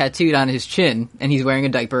HS tattooed on his chin, and he's wearing a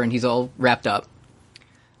diaper, and he's all wrapped up.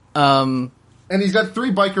 And he's got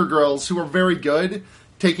 3 biker girls who are very good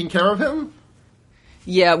taking care of him.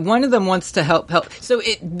 Yeah, one of them wants to help. So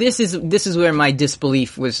this is where my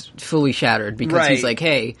disbelief was fully shattered, because he's like,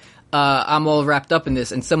 "Hey, I'm all wrapped up in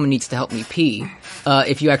this, and someone needs to help me pee.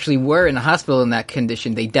 If you actually were in a hospital in that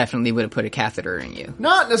condition, they definitely would have put a catheter in you."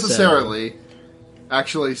 Not necessarily.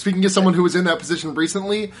 Actually, speaking as someone who was in that position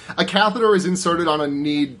recently, a catheter is inserted on a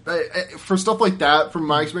need. For stuff like that, from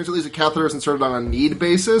my experience at least, a catheter is inserted on a need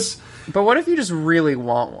basis. But what if you just really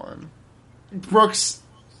want one? Brooks,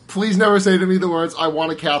 please never say to me the words, "I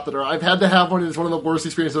want a catheter." I've had to have one, and it's one of the worst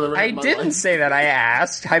experiences I've ever had in my life. I didn't say that. I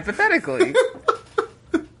asked, hypothetically.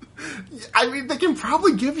 I mean, they can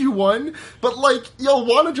probably give you one, but, like, you'll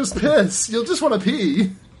want to just piss. You'll just want to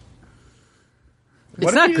pee.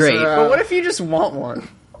 It's not great. But what if you just want one?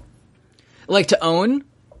 Like to own?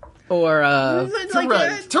 Or,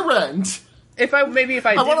 To rent. If I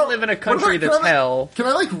didn't live in a country that's hell. Can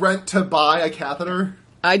I, like, rent to buy a catheter?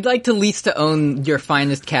 I'd like to lease to own your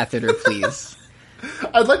finest catheter, please.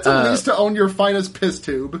 I'd like to lease to own your finest piss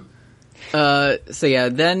tube. So yeah,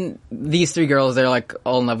 then these 3 girls, they're like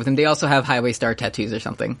all in love with him. They also have Highway Star tattoos or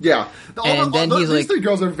something. Yeah. He's these 3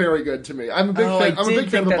 girls are very good to me. I'm a big fan. I'm a big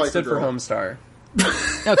fan of the biker stood girl. for Homestar.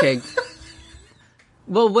 Okay.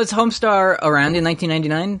 Well, was Homestar around in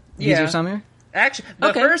 1999? Yeah. Or summer? Actually,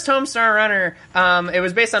 the first Homestar Runner, it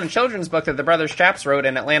was based on a children's book that the Brothers Chaps wrote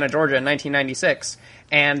in Atlanta, Georgia in 1996.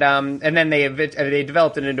 And then they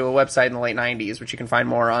developed it into a website in the late 90s, which you can find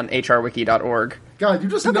more on hrwiki.org. God, you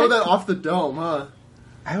just know that off the dome, huh?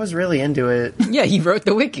 I was really into it. Yeah, he wrote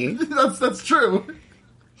the wiki. That's true.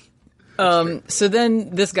 So then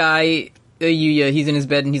this guy, Yuya, he's in his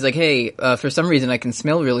bed and he's like, "Hey, for some reason I can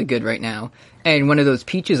smell really good right now. And one of those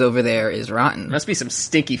peaches over there is rotten." Must be some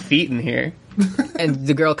stinky feet in here. And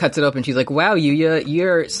the girl cuts it up and she's like, "Wow, Yuya,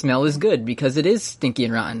 your smell is good because it is stinky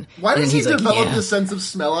and rotten." Why does he develop like, this sense of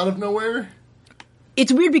smell out of nowhere?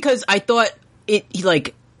 It's weird because I thought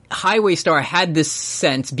Highway Star had this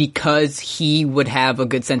sense because he would have a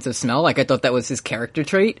good sense of smell. Like, I thought that was his character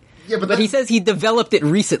trait. Yeah, but he says he developed it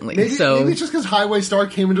recently. Maybe it's just because Highway Star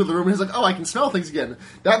came into the room and he's like, "Oh, I can smell things again.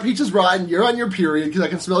 That peach is rotten. You're on your period because I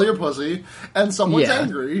can smell your pussy." And someone's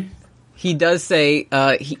angry. He does say,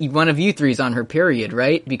 one of you 3's on her period,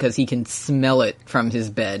 right? Because he can smell it from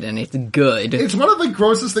his bed, and it's good. It's one of the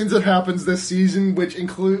grossest things that happens this season, which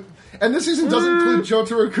include... And this season does include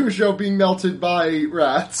Jotaro Kujo being melted by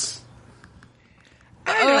rats.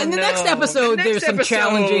 In the next episode, there's some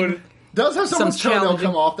challenging... Does have someone's toenail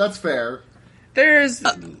come off, that's fair. That's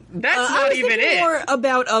not even it. More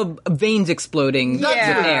about veins exploding with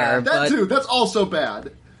air. That too, that's also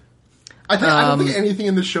bad. I don't think anything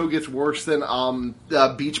in the show gets worse than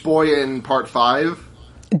Beach Boy in Part 5.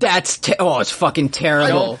 It's fucking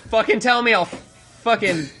terrible. Don't fucking tell me, I'll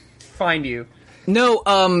fucking find you. No,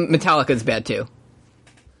 Metallica's bad too.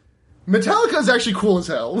 Metallica is actually cool as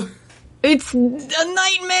hell. It's a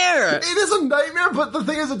nightmare! It is a nightmare, but the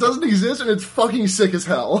thing is, it doesn't exist, and it's fucking sick as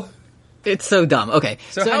hell. It's so dumb. Okay,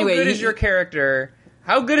 so how anyway, good is your character?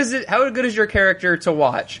 How good is your character to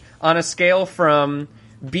watch on a scale from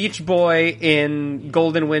Beach Boy in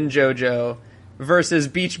Golden Wind JoJo versus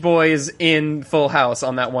Beach Boys in Full House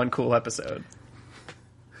on that one cool episode?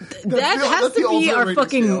 That has to be our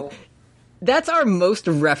fucking... Scale. That's our most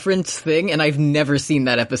referenced thing, and I've never seen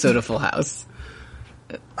that episode of Full House.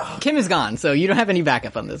 Kim is gone, so you don't have any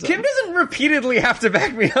backup on this one. Kim doesn't repeatedly have to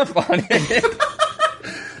back me up on it.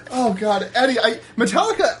 Oh god, Eddie,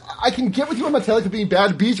 Metallica, I can get with you on Metallica being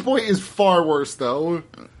bad. Beach Boy is far worse, though.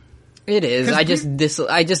 It is. I just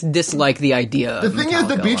dislike the idea. The of thing is,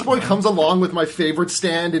 the Metallica a Beach lot Boy more. comes along with my favorite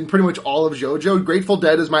stand in pretty much all of JoJo. Grateful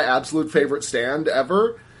Dead is my absolute favorite stand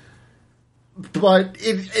ever. But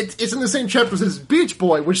it's in the same chapters as Beach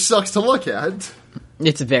Boy, which sucks to look at.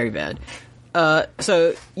 It's very bad.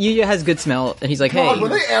 So Yuya has good smell, and he's like, "Hey, God,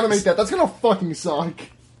 when they animate that, that's gonna fucking suck.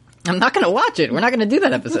 I'm not gonna watch it. We're not gonna do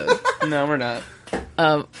that episode." No, we're not.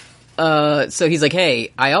 So he's like,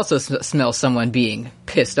 "Hey, I also smell someone being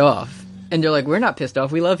pissed off," and they're like, "We're not pissed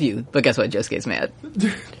off. We love you." But guess what? Josuke's mad.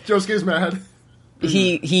 Josuke's mad.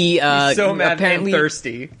 He's So mad apparently and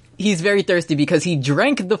thirsty. He's very thirsty because he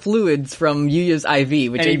drank the fluids from Yuya's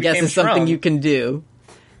IV, which And he I guess became is something strong. you can do.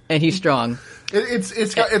 And he's strong.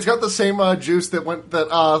 It's got the same juice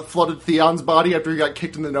that flooded Theon's body after he got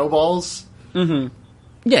kicked in the no balls.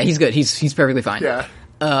 Yeah, he's good. He's perfectly fine.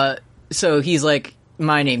 Yeah. So he's like,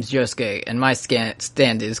 "My name's Josuke, and my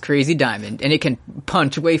stand is Crazy Diamond, and it can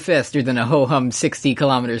punch way faster than a ho-hum 60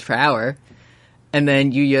 kilometers per hour." And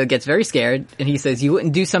then Yuya gets very scared, and he says, "You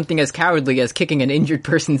wouldn't do something as cowardly as kicking an injured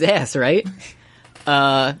person's ass, right?"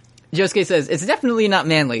 Josuke says, "It's definitely not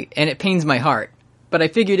manly, and it pains my heart. But I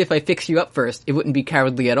figured if I fix you up first, it wouldn't be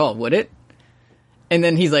cowardly at all, would it?" And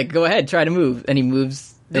then he's like, "Go ahead, try to move." And he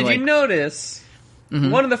moves. Did you notice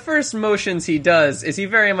one of the first motions he does is he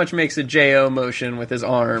very much makes a JO motion with his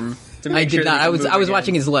arm to make I sure did that not. he can I move was again.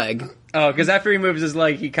 watching his leg. Oh, because after he moves his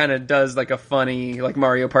leg, he kind of does like a funny like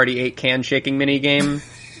Mario Party 8 can shaking mini game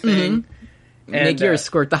thing. Make yours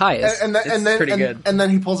squirt the highest. And then pretty good. And then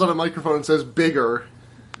he pulls out a microphone and says, "Bigger."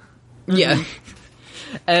 Yeah.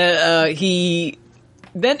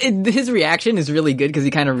 His reaction is really good because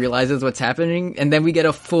he kind of realizes what's happening, and then we get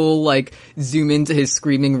a full like zoom into his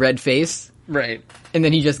screaming red face, Right. and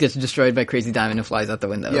then he just gets destroyed by Crazy Diamond and flies out the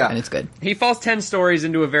window, Yeah. and it's good. He falls 10 stories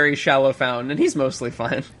into a very shallow fountain, and he's mostly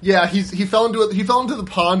fine. Yeah, he fell into the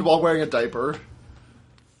pond while wearing a diaper.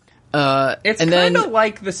 It's And kind then- of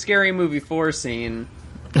like the Scary Movie 4 scene.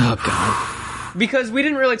 Oh god. Because we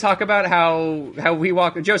didn't really talk about how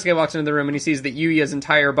Josuke walks into the room and he sees that Yuya's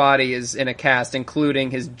entire body is in a cast, including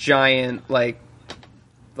his giant, like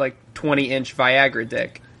 20-inch Viagra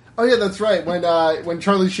dick. Oh yeah, that's right. When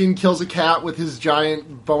Charlie Sheen kills a cat with his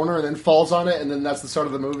giant boner and then falls on it, and then that's the start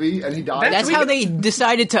of the movie, and he dies. That's how they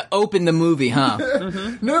decided to open the movie, huh?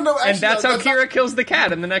 No. Actually, And that's how Kira not, kills the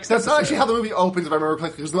cat in the next That's episode. not actually how the movie opens, if I remember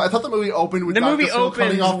correctly. Because I thought the movie opened with The Dr. movie Phil cutting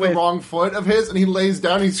opens off with- the wrong foot of his, and he lays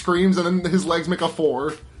down, he screams, and then his legs make a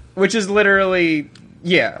 4. Which is literally,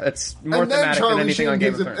 yeah, it's more And then thematic than anything on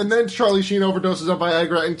Game of Thrones. and then Charlie Sheen overdoses on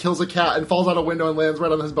Viagra and kills a cat and falls out a window and lands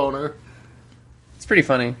right on his boner. It's pretty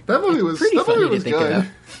funny. That movie was Pretty funny to think good.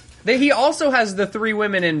 about. He also has the 3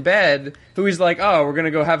 women in bed who he's like, oh, we're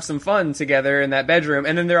gonna go have some fun together in that bedroom,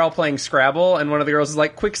 and then they're all playing Scrabble, and one of the girls is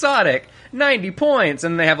like, Quixotic, 90 points,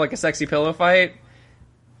 and they have like a sexy pillow fight.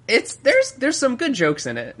 There's some good jokes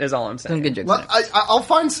in it, is all I'm saying. Some good jokes. Well,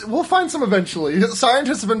 we'll find some eventually.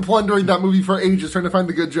 Scientists have been plundering that movie for ages, trying to find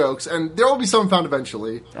the good jokes, and there will be some found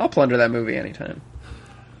eventually. I'll plunder that movie anytime.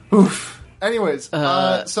 Oof. Anyways,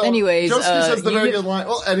 anyways, Josuke says the very Yuya- good line.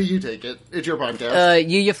 Well, Eddie, you take it. It's your podcast.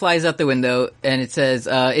 Yuya flies out the window, and it says,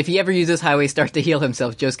 if he ever uses Highway Star to heal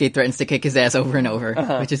himself, Josuke threatens to kick his ass over and over,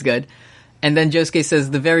 which is good. And then Josuke says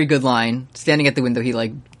the very good line, standing at the window, he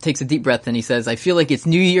like takes a deep breath and he says, I feel like it's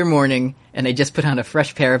New Year morning, and I just put on a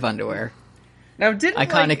fresh pair of underwear. Now, didn't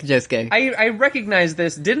Iconic Josuke. I recognize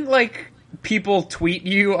this. Didn't people tweet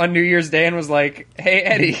you on New Year's Day and was like, "Hey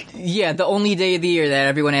Eddie, Yeah, the only day of the year that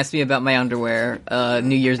everyone asked me about my underwear,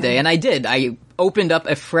 New Year's Day, and I did. I opened up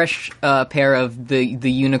a fresh pair of the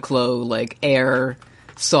Uniqlo like Air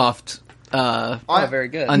Soft very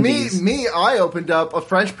good." undies. I opened up a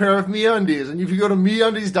fresh pair of MeUndies, and if you go to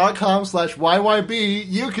MeUndies.com/YYB,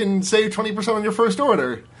 you can save 20% on your first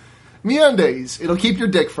order. MeUndies, it'll keep your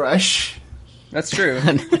dick fresh. That's true.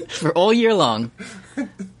 For all year long.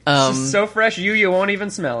 So fresh, you won't even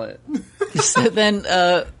smell it. So then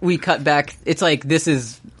we cut back. It's like this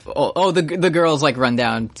is the girls like run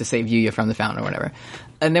down to save Yuya from the fountain or whatever,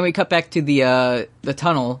 and then we cut back to the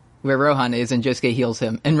tunnel where Rohan is, and Josuke heals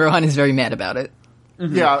him, and Rohan is very mad about it.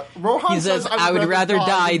 Yeah, Rohan He says, says, "I would rather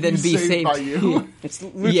die than be saved." by you. It's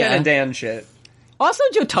Lieutenant Yeah. Dan shit. Also,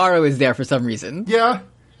 Jotaro is there for some reason. Yeah.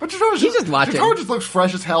 But Jotaro's He's just watching. Jotaro just looks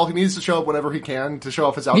fresh as hell. He needs to show up whenever he can to show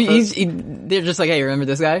off his outfit. They're just like, hey, remember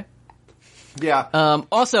this guy? Yeah.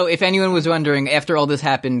 Also, if anyone was wondering, after all this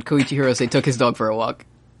happened, Koichi Hirose took his dog for a walk.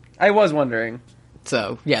 I was wondering.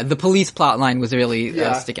 So, yeah, the police plot line was really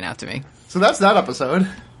Yeah. sticking out to me. So that's that episode.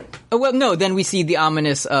 Oh, well, no, then we see the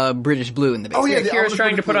ominous British blue in the basement. Oh, yeah, Yeah, the Kira's Albus trying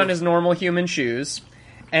to British put on Blue. his normal human shoes,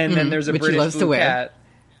 and then there's a Which he British loves to blue wear. cat.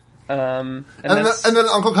 And And that's, then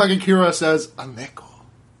Uncle Kagekira says, a nickel.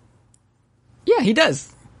 Yeah, he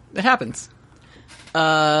does. It happens.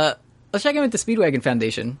 Let's check in with the Speedwagon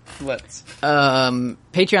Foundation. let's.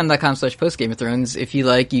 Patreon.com/postgame of Thrones. If you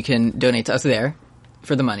like, you can donate to us there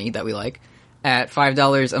for the money that we like. At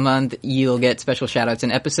 $5 a month, you'll get special shoutouts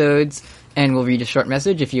in episodes, and we'll read a short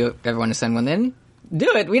message if you ever want to send one in.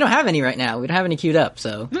 Do it. We don't have any right now. We don't have any queued up,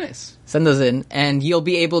 so Nice. send those in, and you'll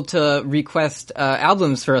be able to request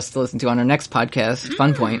albums for us to listen to on our next podcast,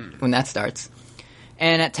 Fun Point, when that starts.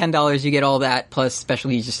 And at $10, you get all that, plus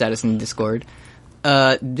special user status in Discord.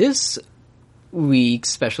 This week's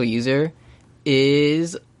special user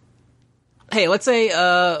is, hey, let's say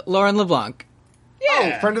Lauren LeBlanc.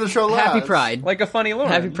 Yeah. Oh, friend of the show, Happy lads. Pride. Like a funny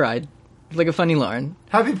Lauren. Happy Pride. Like a funny Lauren.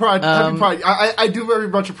 Happy Pride. Happy Pride. I do very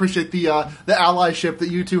much appreciate the allyship that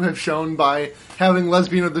you two have shown by having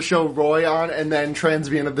lesbian of the show Roy on and then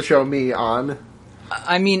transbian of the show me on.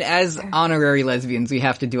 I mean, as honorary lesbians, we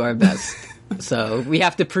have to do our best. So we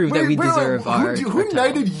have to prove that we deserve our Who title.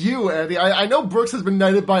 knighted you, Andy? I know Brooks has been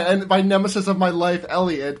knighted by nemesis of my life,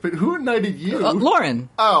 Elliot, but who knighted you? Lauren.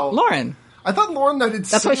 Oh. Lauren. I thought Lauren knighted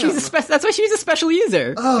That's Sam. why she's that's why she's a special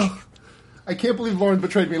user. Oh, I can't believe Lauren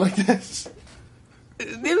betrayed me like this.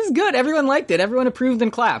 It was good. Everyone liked it. Everyone approved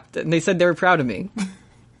and clapped, and they said they were proud of me.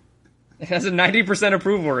 It has a 90%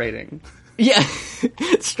 approval rating. Yeah,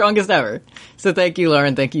 strongest ever. So thank you,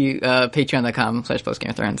 Lauren. Thank you,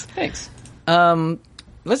 patreon.com/postgameofthrones. Thanks.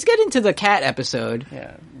 Let's get into the cat episode.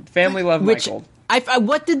 Yeah. Family Love Which Michael. I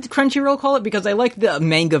what did Crunchyroll call it? Because I like the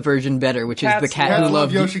manga version better, which is the Cats- cat I who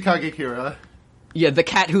love loved Yoshikage Kira. Yeah, the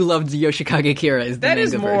cat who loved Yoshikage Kira is the That manga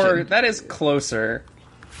is more. version. That is closer.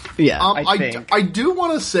 Yeah, I think. I do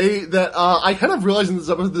want to say that I kind of realized in this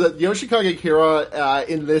episode that Yoshikage Kira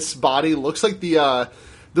in this body looks like the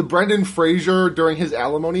Brendan Fraser during his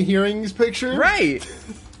alimony hearings picture. Right.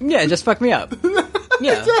 yeah, just fuck me up.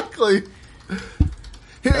 Yeah, Exactly.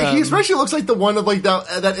 He especially looks like the one of like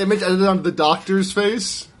that image edited onto the doctor's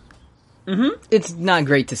face. it's not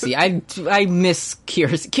great to see. I miss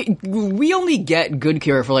Kira's. We only get good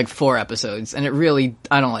Kira for like 4 episodes, and it really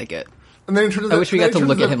I don't like it. And then it turns I wish we then got it to turns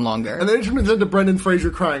look at into- him longer. And then it turns into Brendan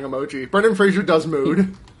Fraser crying emoji. Brendan Fraser does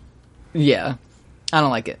mood. Yeah, I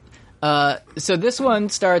don't like it. So this one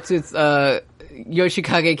starts with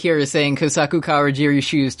Yoshikage Kira saying Kosaku Kawajiri's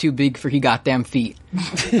shoe is too big for he goddamn feet,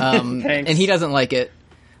 and he doesn't like it.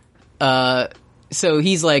 So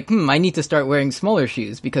he's like, I need to start wearing smaller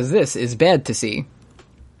shoes because this is bad to see.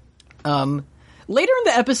 Later in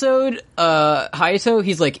the episode, Hayato,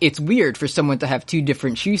 he's like, it's weird for someone to have 2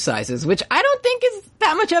 different shoe sizes, which I don't think is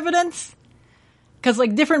that much evidence. Because,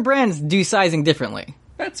 like, different brands do sizing differently.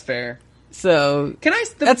 That's fair. So, Can I?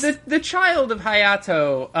 The child of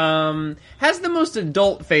Hayato has the most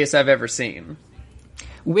adult face I've ever seen.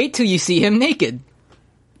 wait till you see him naked.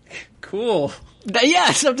 Cool.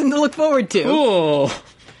 Yeah, something to look forward to. Cool.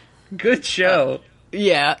 Good show.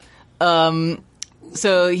 Yeah.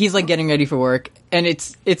 So he's like getting ready for work, and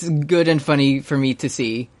it's good and funny for me to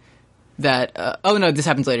see that. Oh no, this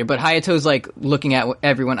happens later. But Hayato's like looking at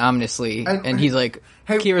everyone ominously, and he's like,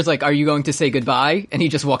 Hey- Kira's like, "Are you going to say goodbye?" And he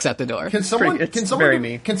just walks out the door. Can someone very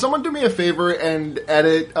me. Can someone do me a favor and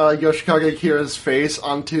edit Yoshikage Kira's face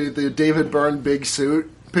onto the David Byrne big suit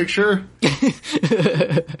picture,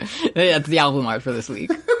 That's the album art for this week.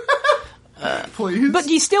 please? But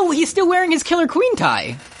he's still wearing his Killer Queen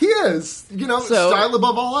tie. He is, So- style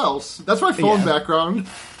above all else. That's my phone Yeah. background.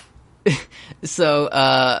 So,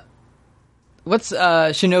 what's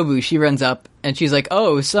Shinobu? She runs up and she's like,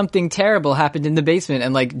 "Oh, something terrible happened in the basement,"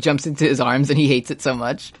 and like jumps into his arms, and he hates it so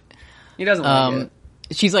much. He doesn't like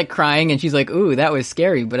it. She's like crying, and she's like, "Ooh, that was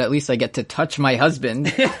scary, but at least I get to touch my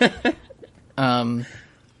husband."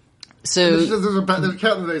 So There's a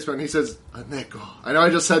cat in the basement. And he says a nickel. I know I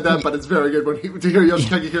just said that, but it's very good to hear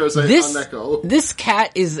Yoshikage Kira say a nickel. this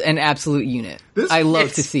cat is an absolute unit. I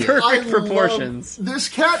love to see it. perfect proportions. This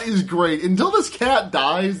cat is great. Until this cat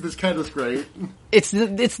dies, this cat is great. It's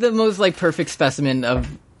the most like perfect specimen of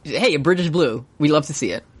hey, a British Blue. We love to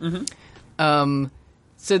see it.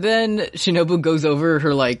 So then Shinobu goes over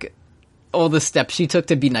her like all the steps she took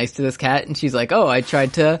to be nice to this cat, and she's like, "Oh, I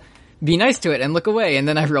tried to be nice to it and look away, and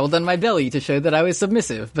then I rolled on my belly to show that I was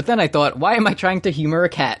submissive. But then I thought, why am I trying to humor a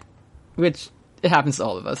cat?" Which it happens to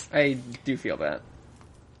all of us. I do feel that.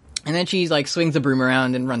 And then she like swings the broom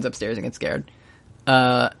around and runs upstairs and gets scared.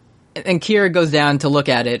 And Kira goes down to look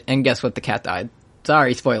at it, and guess what? The cat died.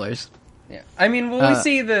 Sorry, spoilers. Yeah. I mean, we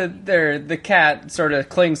see the cat sort of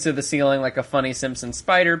clings to the ceiling like a funny Simpson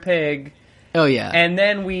spider pig, Oh yeah. And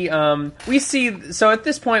then we see, so at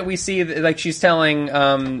this point we see, like, she's telling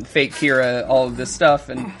fake Kira all of this stuff,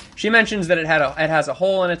 and she mentions that it has a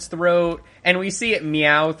hole in its throat, and we see it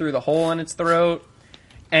meow through the hole in its throat.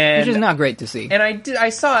 And, which is not great to see. And I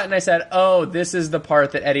saw it and I said, oh, this is the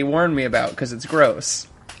part that Eddie warned me about, because it's gross.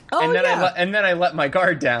 Oh, and then yeah. and then I let my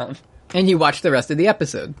guard down. And you watch the rest of the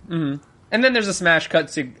episode. Mm-hmm. And then there's a smash cut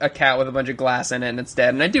to a cat with a bunch of glass in it, and it's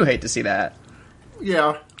dead, and I do hate to see that.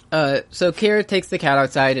 Yeah. So Kira takes the cat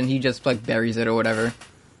outside, and he just, like, buries it or whatever.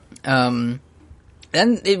 Then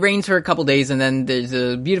it rains for a couple days, and then there's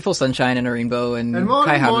a beautiful sunshine and a rainbow, and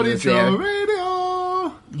Kai Hagen is there.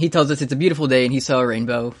 Radio. He tells us it's a beautiful day, and he saw a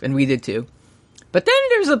rainbow, and we did too. But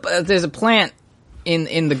then there's a plant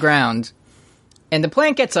in the ground, and the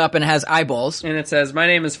plant gets up and has eyeballs. And it says, "My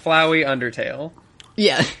name is Flowey Undertale."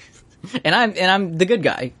 Yeah, and I'm the good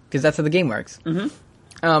guy, because that's how the game works.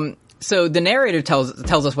 Mm-hmm. So the narrator tells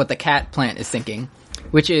us what the cat plant is thinking,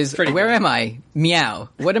 which is, where am I? Meow.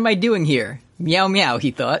 What am I doing here? Meow meow,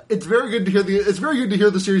 he thought. It's very good to hear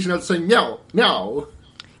the series not saying meow, meow.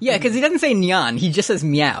 Yeah, because he doesn't say nyan, he just says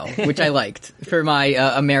meow, which I liked for my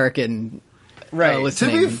American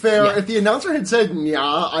listening. To be fair, yeah. if the announcer had said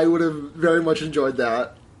nya, I would have very much enjoyed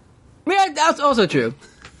that. Yeah, that's also true.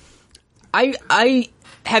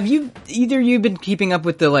 Have either you been keeping up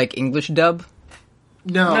with the, like, English dub?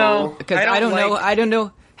 No. Because I don't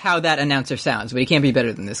know how that announcer sounds, but he can't be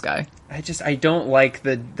better than this guy. I don't like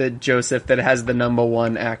the Joseph that has the number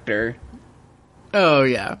one actor. Oh,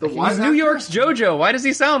 yeah. He's New York's JoJo. Why does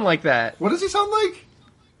he sound like that? What does he sound like?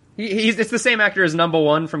 It's the same actor as number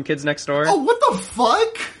one from Kids Next Door. Oh, what the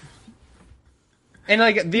fuck? And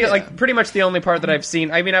like pretty much the only part that I've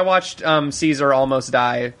seen. I mean, I watched Caesar almost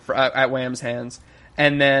die at Wham's hands,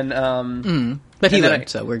 and then but he lived,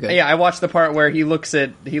 so we're good. Yeah, I watched the part where he looks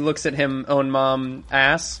at him own mom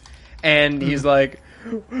ass, and he's like,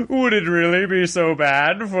 "Would it really be so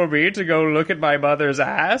bad for me to go look at my mother's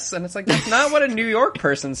ass?" And it's like, that's not what a New York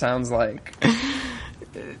person sounds like.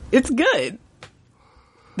 It's good.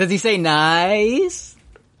 Does he say nice?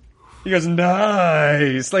 He goes,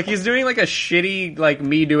 nice. Like, he's doing, like, a shitty, like,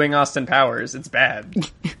 me doing Austin Powers. It's bad.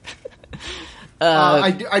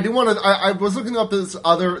 I do want to... I was looking up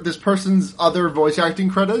this person's other voice acting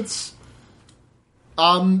credits.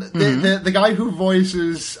 The guy who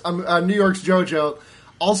voices New York's JoJo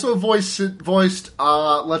also voiced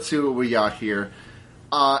let's see what we got here.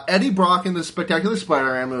 Eddie Brock in the Spectacular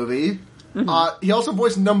Spider-Man movie. Mm-hmm. He also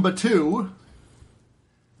voiced number 2.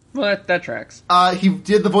 Well, that tracks. He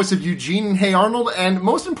did the voice of Eugene in Hey Arnold, and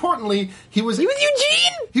most importantly, he was Eugene.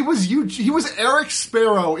 He was Eric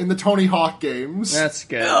Sparrow in the Tony Hawk games. That's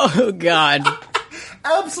good. Oh God,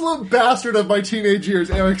 absolute bastard of my teenage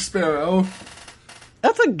years, Eric Sparrow.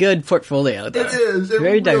 That's a good portfolio, though. It is. It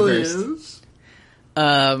very really diverse. Is.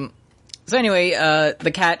 So anyway,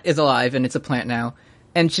 the cat is alive, and it's a plant now.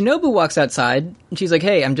 And Shinobu walks outside, and she's like,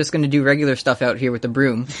 hey, I'm just going to do regular stuff out here with the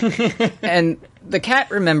broom. And the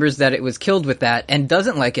cat remembers that it was killed with that, and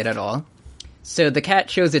doesn't like it at all. So the cat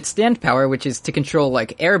shows its stand power, which is to control,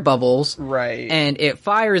 like, air bubbles. Right. And it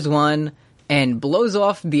fires one, and blows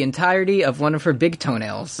off the entirety of one of her big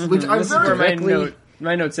toenails. Mm-hmm. Which I'm very...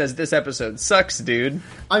 My note says, this episode sucks, dude.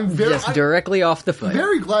 I'm directly off the foot.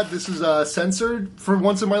 Very glad this is censored for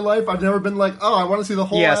once in my life. I've never been like, oh, I want to see the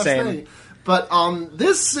whole ass thing. But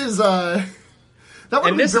this is that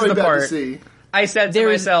would be very bad to see. I said to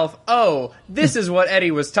myself, "Oh, this is what Eddie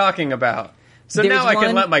was talking about." So now I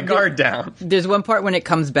can let my guard down. There's one part when it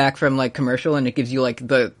comes back from, like, commercial, and it gives you, like,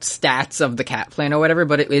 the stats of the cat plant or whatever,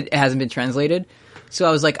 but it hasn't been translated. So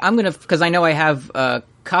I was like, I'm gonna, because I know I have a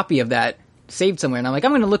copy of that saved somewhere, and I'm like,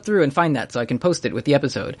 I'm gonna look through and find that so I can post it with the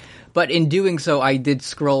episode. But in doing so, I did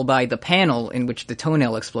scroll by the panel in which the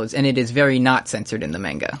toenail explodes, and it is very not censored in the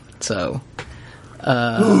manga. So,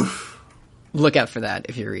 look out for that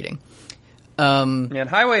if you're reading. Man,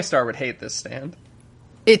 Highway Star would hate this stand.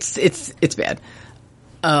 It's bad.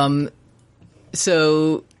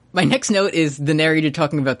 So my next note is the narrator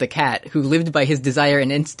talking about the cat who lived by his desire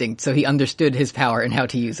and instinct, so he understood his power and how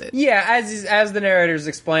to use it. Yeah, as the narrator's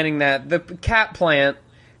explaining that, the cat plant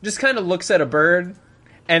just kind of looks at a bird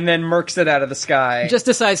and then murks it out of the sky. Just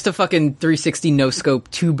decides to fucking 360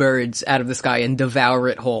 no-scope 2 birds out of the sky and devour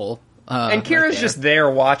it whole. And Kira's just there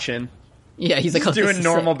watching. Yeah, he's like, doing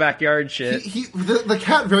normal backyard shit. The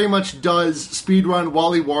cat very much does speedrun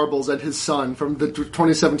Wally Warbles and his son from the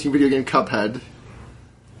 2017 video game Cuphead.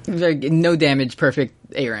 No damage, perfect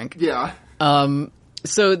A rank. Yeah.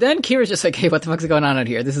 So then Kira's just like, hey, what the fuck's going on out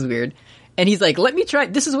here? This is weird. And he's like, let me try.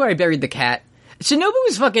 This is where I buried the cat. Shinobu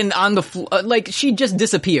is fucking on the floor. Like, she just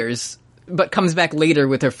disappears, but comes back later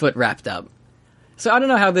with her foot wrapped up. So I don't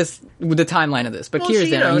know how the timeline of this, but Well, Kira's she,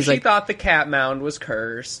 there, and he's she like, thought the cat mound was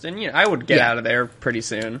cursed, and I would get out of there pretty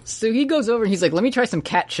soon. so he goes over and he's like, let me try some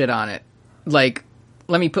cat shit on it. Like,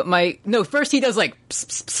 let me put my... No, first he does like,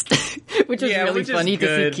 psst, psst, psst, which is really funny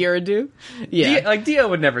to see Kira do. Yeah. Dio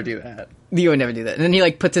would never do that. Dio would never do that. And then he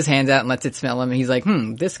like puts his hands out and lets it smell him, and he's like,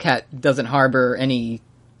 this cat doesn't harbor any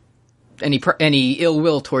ill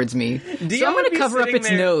will towards me. Dio So I'm would gonna be cover up sitting its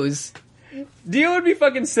there- nose. Dio would be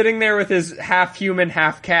fucking sitting there with his half human,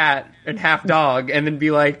 half cat, and half dog, and then be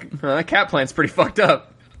like, that cat plant's pretty fucked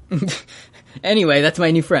up. Anyway, that's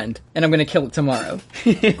my new friend, and I'm gonna kill it tomorrow.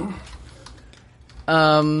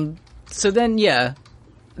 So then, yeah,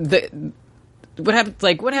 what happened?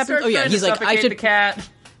 Like, what happened? Starts Oh yeah, trying to he's like, suffocate the cat.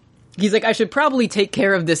 He's like, I should probably take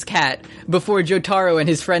care of this cat before Jotaro and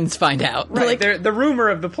his friends find out. Right, Like, the rumor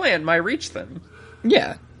of the plant might reach them.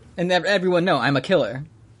 yeah, and everyone know I'm a killer,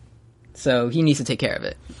 so he needs to take care of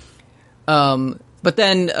it. But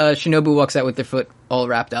then Shinobu walks out with their foot all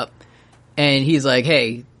wrapped up, and he's like,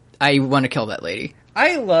 "Hey, I want to kill that lady."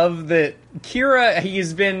 I love that Kira,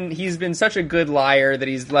 he's been such a good liar that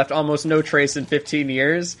he's left almost no trace in 15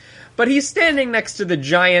 years, but he's standing next to the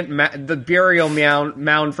giant, the burial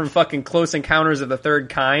mound from fucking Close Encounters of the Third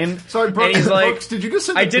Kind. Sorry, and he's like, Brooks, did you just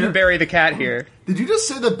say I didn't bury the cat here. Did you just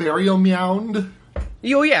say the burial mound?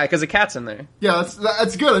 Oh yeah, because a cat's in there. Yeah,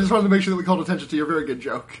 that's good. I just wanted to make sure that we called attention to your very good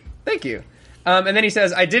joke. Thank you. And then he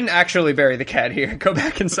says, I didn't actually bury the cat here. Go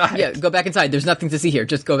back inside. Yeah, go back inside. There's nothing to see here.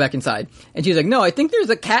 Just go back inside. And she's like, no, I think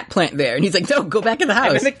there's a cat plant there. And he's like, no, go back in the And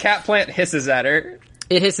house. then the cat plant hisses at her.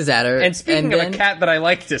 It hisses at her. And speaking of then, a cat that I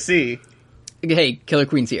like to see, hey, Killer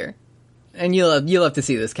Queen's here. And you'll love to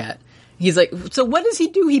see this cat. He's like, so what does he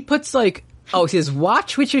do? He puts like, his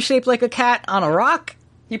watch, which is shaped like a cat, on a rock?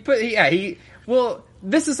 well,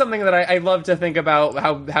 this is something that I love to think about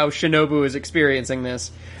how Shinobu is experiencing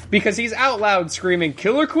this. Because he's out loud screaming,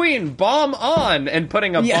 Killer Queen, bomb on! And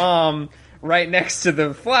putting a bomb right next to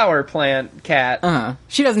the flower plant cat.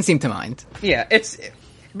 She doesn't seem to mind. Yeah,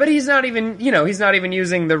 but he's not even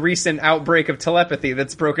using the recent outbreak of telepathy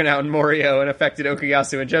that's broken out in Morio and affected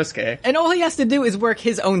Okuyasu and Josuke. And all he has to do is work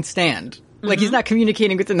his own stand. Like, he's not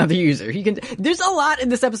communicating with another user. There's a lot in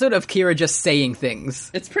this episode of Kira just saying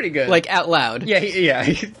things. It's pretty good. Like, out loud.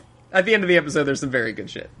 Yeah. At the end of the episode, there's some very good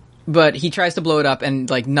shit. But he tries to blow it up, and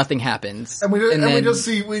like nothing happens. And we just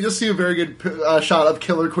see a very good shot of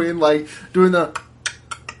Killer Queen like doing the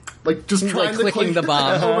just trying to clicking the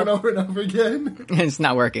bomb over and over and over again. And it's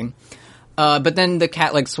not working. But then the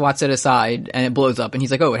cat like swats it aside, and it blows up. And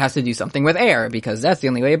he's like, "Oh, it has to do something with air because that's the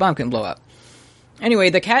only way a bomb can blow up."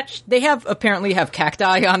 Anyway, the cat they apparently have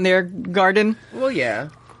cacti on their garden. Well, yeah,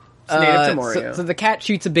 it's native to Morio. So the cat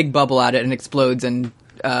shoots a big bubble at it and explodes and.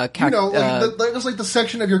 Just like the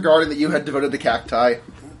section of your garden that you had devoted to cacti.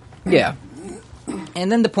 Yeah.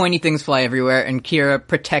 And then the pointy things fly everywhere, and Kira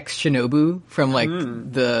protects Shinobu from, like,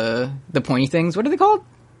 the pointy things. What are they called?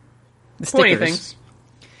 The Pointy stickers.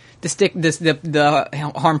 things.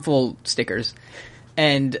 The harmful stickers.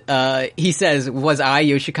 And he says, was I,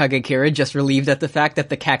 Yoshikage Kira, just relieved at the fact that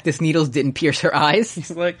the cactus needles didn't pierce her eyes?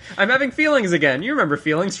 He's like, I'm having feelings again. You remember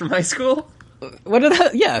feelings from high school? What are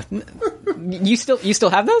the... Yeah. You still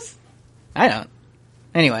have those? I don't.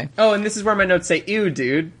 Anyway. Oh, and this is where my notes say, ew,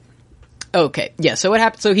 dude. Okay. Yeah, so what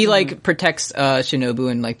happens... So he, like, protects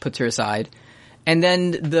Shinobu and, like, puts her aside. And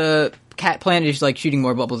then the cat plant is, like, shooting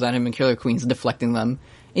more bubbles at him, and Killer Queen's deflecting them. And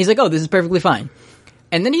he's like, oh, this is perfectly fine.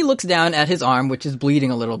 And then he looks down at his arm, which is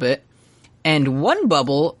bleeding a little bit, and one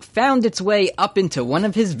bubble found its way up into one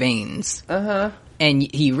of his veins. Uh-huh.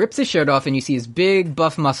 And he rips his shirt off, and you see his big,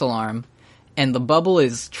 buff muscle arm, and the bubble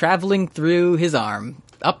is traveling through his arm,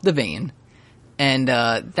 up the vein. And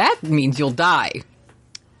that means you'll die.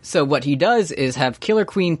 So what he does is have Killer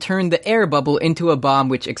Queen turn the air bubble into a bomb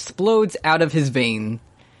which explodes out of his vein,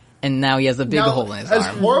 and now he has a big hole in his as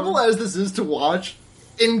arm. As horrible as this is to watch,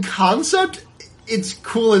 in concept, it's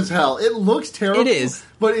cool as hell. It looks terrible. It is.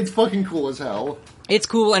 But it's fucking cool as hell. It's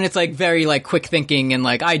cool, and it's, like, very, like, quick thinking, and,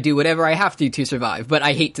 like, I do whatever I have to survive, but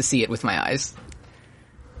I hate to see it with my eyes,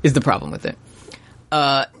 is the problem with it.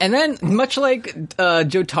 And then, much like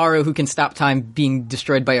Jotaro, who can stop time being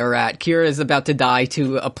destroyed by a rat, Kira is about to die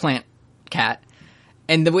to a plant cat.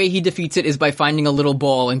 And the way he defeats it is by finding a little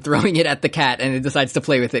ball and throwing it at the cat, and it decides to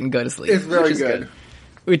play with it and go to sleep. It's very good.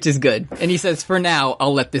 Which is good. And he says, for now,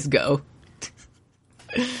 I'll let this go.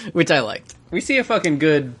 Which I liked. We see a fucking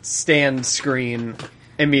good stand screen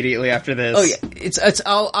immediately after this. Oh yeah,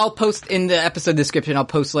 I'll post in the episode description. I'll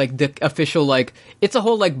post like the official it's a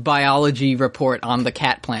whole like biology report on the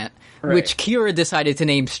cat plant, Right. which Kira decided to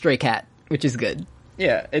name Stray Cat, which is good.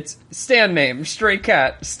 Yeah, it's stand name, stray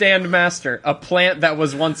cat, stand master, a plant that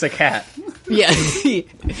was once a cat. Yeah,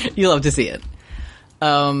 you love to see it.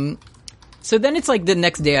 So then it's like the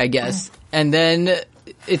next day, I guess, and then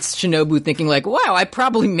it's Shinobu thinking like, wow, I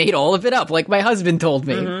probably made all of it up, like my husband told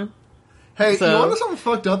me. Mm-hmm. Hey, So- you want to know something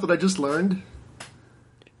fucked up that I just learned?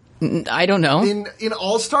 I don't know. In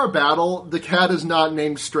All-Star Battle, the cat is not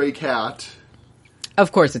named Stray Cat.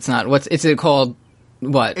 Of course it's not. Is it called?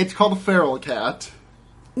 What? It's called a Feral Cat.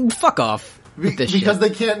 Fuck off with this Because shit. they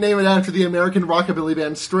can't name it after the American rockabilly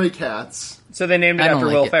band Stray Cats. So they named it I don't after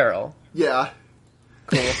like Will it. Ferrell. Yeah.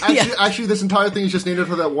 Cool. Actually, this entire thing is just named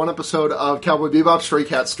after that one episode of Cowboy Bebop, Stray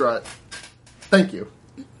Cat Strut. Thank you.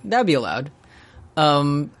 That'd be allowed.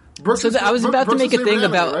 Brooks So I was about to make a is thing favorite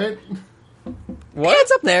about- anime, right? What? Yeah,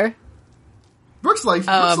 it's up there. Brooks likes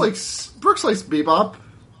Bebop.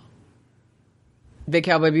 Big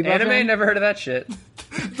Cowboy Bebop Anime? fan? Never heard of that shit.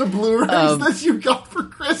 The Blu-rays that you got for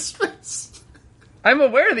Christmas. I'm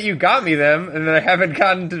aware that you got me them, and that I haven't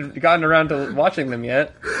gotten around to watching them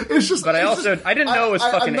yet. It's just, But I it's also- just- I didn't know it was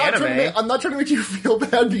fucking I'm not trying to anime. make- I'm not trying to make you feel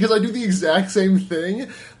bad because I do the exact same thing.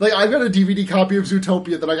 Like, I've got a DVD copy of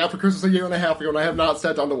Zootopia that I got for Christmas a year and a half ago, and I have not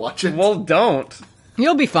sat down to watch it. Well, don't.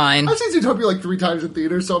 You'll be fine. I've seen Zootopia like 3 times in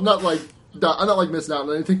theaters, so I'm not missing out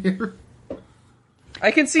on anything here.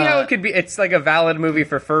 I can see how it could be. It's like a valid movie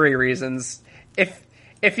for furry reasons.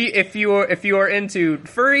 If you are into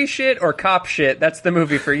furry shit or cop shit, that's the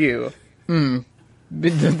movie for you. The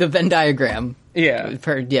Venn diagram. Yeah.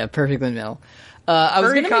 Perfect in the middle. I was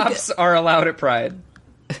Furry gonna make cops are allowed at Pride.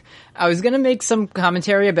 I was gonna make some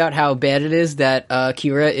commentary about how bad it is that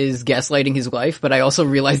Kira is gaslighting his wife, but I also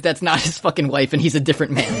realized that's not his fucking wife and he's a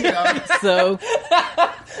different man.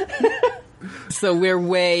 So we're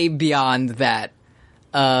way beyond that.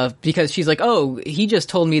 Because she's like, oh, he just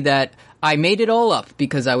told me that I made it all up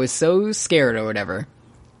because I was so scared or whatever.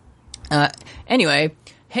 Anyway,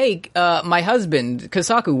 hey, my husband,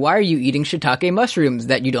 Kasaku, why are you eating shiitake mushrooms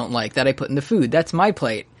that you don't like that I put in the food? That's my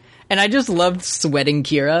plate. And I just loved sweating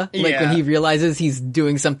Kira. Like, Yeah. when he realizes he's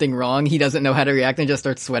doing something wrong, he doesn't know how to react and just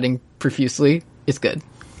starts sweating profusely. It's good.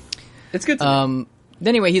 It's good to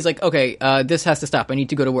Anyway, he's like, okay, this has to stop. I need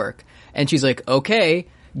to go to work. And she's like, okay,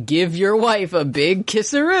 give your wife a big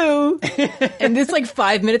kisseroo. And it's like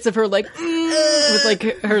 5 minutes of her like, with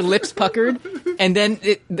like her lips puckered. And then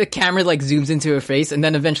the camera like zooms into her face and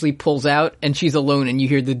then eventually pulls out and she's alone and you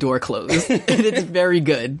hear the door close. And it's very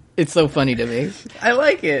good. It's so funny to me. I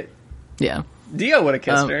like it. Yeah. Dio would have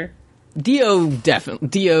kissed her.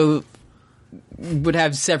 Dio would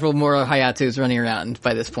have several more Hayatos running around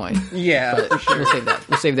by this point. Yeah, for sure. We'll save that.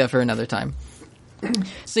 We'll save that for another time.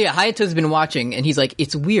 So yeah, Hayato's been watching, and he's like,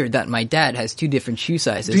 it's weird that my dad has 2 different shoe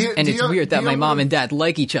sizes, and it's weird that my mom and dad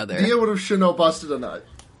like each other. Dia would have Shino busted a nut.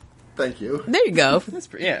 Thank you. There you go. That's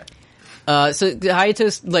yeah. So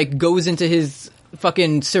Hayato like goes into his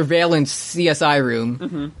fucking surveillance CSI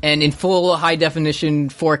room, and in full high definition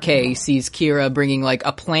 4K sees Kira bringing like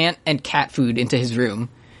a plant and cat food into his room.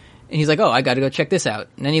 And he's like, oh, I gotta go check this out.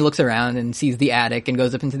 And then he looks around and sees the attic and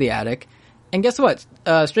goes up into the attic. And guess what?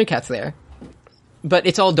 Stray Cat's there. But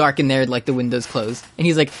it's all dark in there, like the windows closed. And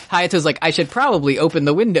he's like, Hayato's like, I should probably open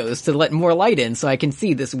the windows to let more light in so I can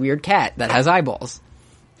see this weird cat that has eyeballs.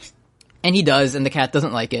 And he does, and the cat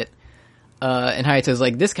doesn't like it. And Hayato's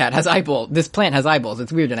like, this plant has eyeballs,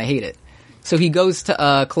 it's weird and I hate it. So he goes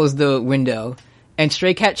to close the window, and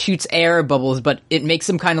Stray Cat shoots air bubbles, but it makes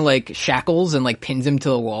him kind of like shackles and like pins him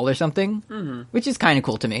to a wall or something, which is kind of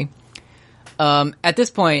cool to me. At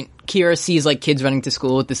this point, Kira sees like kids running to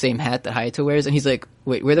school with the same hat that Hayato wears, and he's like,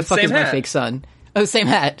 wait, where the fuck Same is my hat. fake son? Oh, same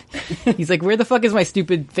hat. He's like, where the fuck is my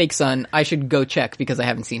stupid fake son? I should go check because I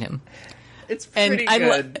haven't seen him. It's And pretty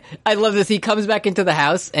good. I love this. He comes back into the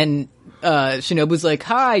house and Shinobu's like,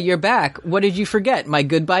 hi, you're back. What did you forget? My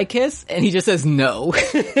goodbye kiss? And he just says no.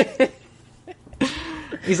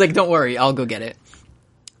 He's like, don't worry, I'll go get it.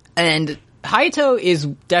 And Hayato is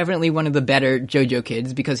definitely one of the better JoJo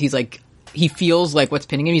kids because he's like, he feels like what's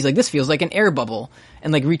pinning him. He's like, this feels like an air bubble,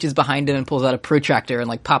 and like reaches behind him and pulls out a protractor and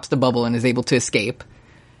like pops the bubble and is able to escape.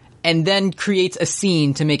 And then creates a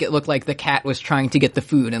scene to make it look like the cat was trying to get the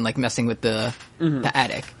food and like messing with the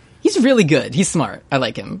attic. He's really good. He's smart. I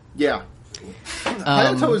like him. Yeah.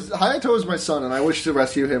 Hayato is my son, and I wish to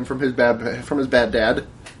rescue him from his bad dad.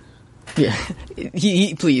 Yeah.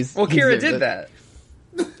 he please. Well, He Kira deserves did it. that.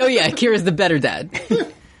 Oh yeah, Kira's the better dad.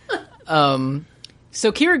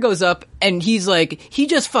 So Kira goes up and he's like, he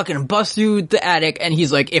just fucking busts through the attic and he's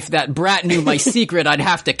like, if that brat knew my secret, I'd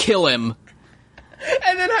have to kill him.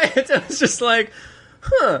 And then I was just like,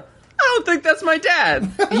 I don't think that's my dad.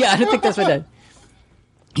 Yeah, I don't think that's my dad.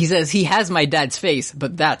 He says he has my dad's face,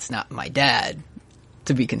 but that's not my dad.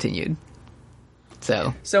 To be continued.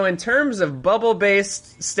 So in terms of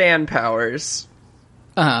bubble-based stand powers...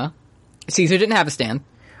 Caesar didn't have a stand.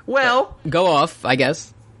 Well... Go off, I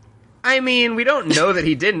guess. I mean, we don't know that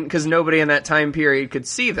he didn't, because nobody in that time period could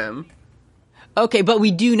see them. Okay, but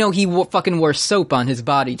we do know he fucking wore soap on his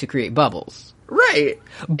body to create bubbles. Right.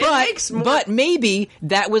 But maybe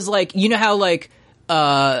that was like, you know how like,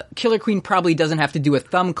 Killer Queen probably doesn't have to do a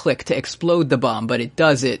thumb click to explode the bomb, but it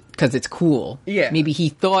does it because it's cool. Yeah. Maybe he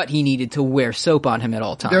thought he needed to wear soap on him at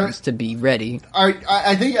all times to be ready.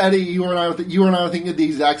 I think, Eddie, you and I are thinking of the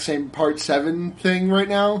exact same Part 7 thing right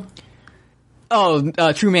now.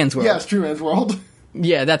 Oh, True Man's World. Yes, True Man's World.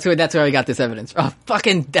 Yeah, that's where I got this evidence. Oh,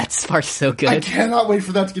 fucking, that part's so good. I cannot wait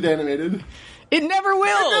for that to get animated. It never will!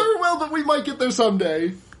 It never will, but we might get there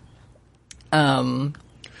someday.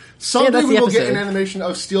 Someday we will get an animation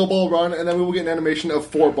of Steel Ball Run, and then we will get an animation of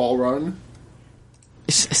 4 Ball Run.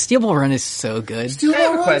 Steel Ball Run is so good. Steel I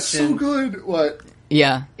have Ball a Run question. is so good. What?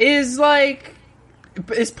 Yeah. Is part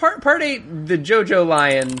 8 the JoJo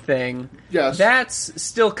Lion thing? Yes. That's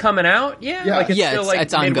still coming out? Yeah? Yeah. Like it's Yeah, still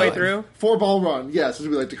it's midway ongoing. through? 4 Ball Run, yes, as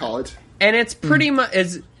we like to call it. And it's pretty much...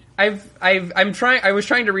 I was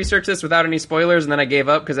trying to research this without any spoilers, and then I gave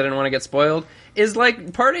up because I didn't want to get spoiled. Is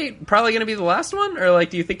like part 8 probably going to be the last one, or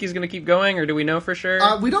like do you think he's going to keep going, or do we know for sure?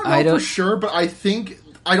 We don't know for sure, but I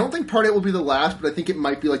don't think Part 8 will be the last, but I think it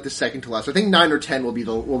might be like the second to last. I think 9 or 10 will be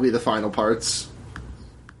the final parts.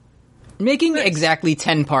 Making exactly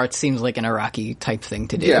 10 parts seems like an Iraqi type thing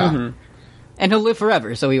to do. Yeah. Mm-hmm. And he'll live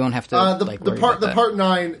forever, so he won't have to worry about that.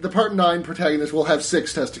 The part 9 protagonist will have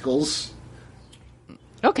 6 testicles.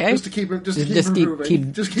 Okay. Just to keep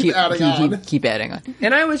improving. Just keep adding on. Keep adding on.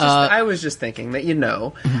 And I was just thinking that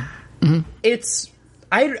it's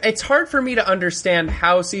hard for me to understand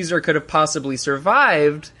how Caesar could have possibly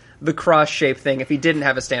survived the cross-shaped thing if he didn't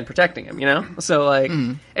have a stand protecting him, you know? So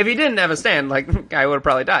if he didn't have a stand, like guy would have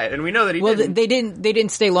probably died, and we know that he didn't. They didn't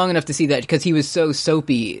stay long enough to see that because he was so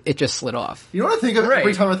soapy it just slid off. You know what I think of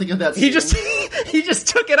every time I think of that scene? He just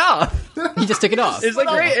took it off. He just took it off. It's like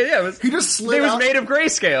great. Yeah, he just slid. It was out. made of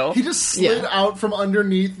grayscale. He just slid out from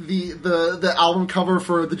underneath the album cover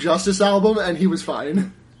for the Justice album, and he was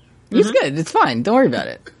fine. He's good. It's fine. Don't worry about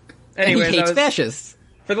it. Anyways, and he hates fascists.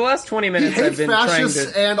 For the last 20 He minutes, hates I've been trying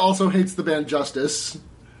fascists to... and also hates the band Justice.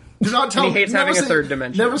 Do not tell And he hates having a third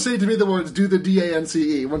dimension. Never say to me the words, do the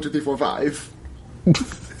DANCE, 1, 2, 3, 4, 5.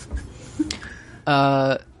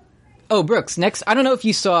 Oh, Brooks, next, I don't know if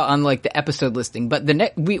you saw on, like, the episode listing, but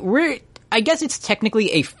I guess it's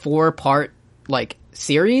technically a 4-part, like,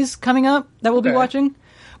 series coming up that we'll be watching,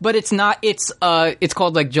 but it's not, it's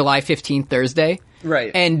called, like, July 15th, Thursday.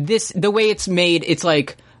 Right. And the way it's made, it's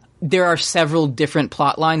like, there are several different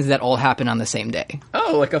plot lines that all happen on the same day.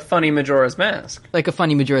 Oh, like a funny Majora's Mask. Like a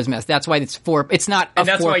funny Majora's Mask. That's why it's it's not a 4-part. And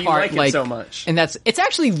that's why you like it so much. And it's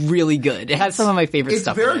actually really good. It has some of my favorite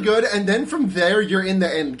stuff. It's very good, and then from there, you're in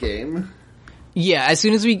the end game. Yeah, as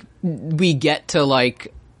soon as we get to,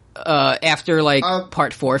 like, after, like,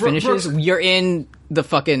 part 4 finishes, you're in the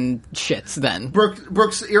fucking shits then.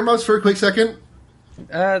 Brooks, earmuffs for a quick second.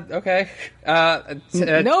 Okay.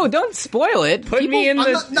 No, don't spoil it. Put me in the...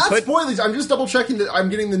 I'm not spoilers, I'm just double checking that I'm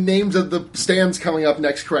getting the names of the stands coming up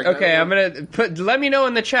next correct. Okay, I'm gonna let me know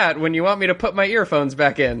in the chat when you want me to put my earphones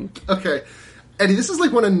back in. Okay. Eddie, this is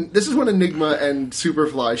when Enigma and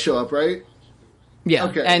Superfly show up, right? Yeah,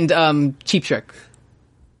 okay. And Cheap Trick.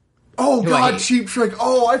 Oh god, Cheap Trick.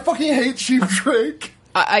 Oh, I fucking hate Cheap Trick.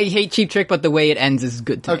 I hate Cheap Trick, but the way it ends is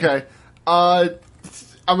good to me. Okay.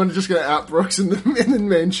 I'm just gonna at Brooks in the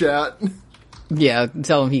main chat. Yeah,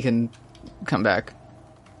 tell him he can come back.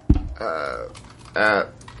 At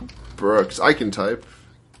Brooks. I can type.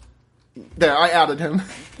 There, I added him.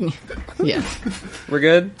 Yeah. We're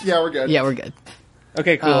good? Yeah, we're good. Yeah, we're good.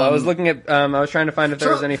 Okay, cool. I was looking at... I was trying to find if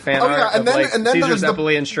there was any fan art of, like, Caesar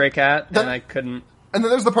Zeppeli and Stray Cat, and I couldn't... And then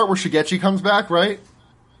there's the part where Shigechi comes back, right?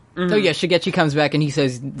 Mm-hmm. Oh yeah, Shigechi comes back and he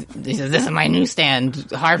says, "This is my new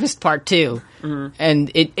stand, Harvest Part 2,"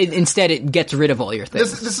 and it instead it gets rid of all your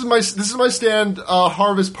things. This is my stand,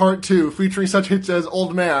 Harvest Part 2, featuring such hits as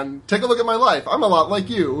Old Man. Take a look at my life. I'm a lot like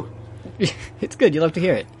you. It's good. You love to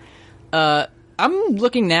hear it. I'm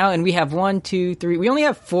looking now, and we have 1, 2, 3. We only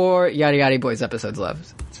have 4 Yada Yada Boys episodes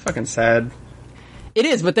left. It's fucking sad. It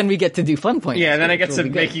is, but then we get to do Fun Point. Yeah, and then I get to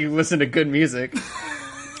make you listen to good music.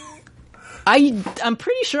 I'm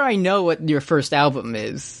pretty sure I know what your first album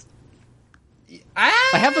is. I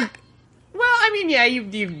have a... Well, I mean, yeah,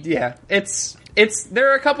 yeah. It's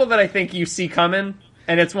there are a couple that I think you see coming,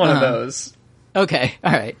 and it's one of those. Okay,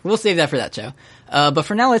 alright. We'll save that for that show. But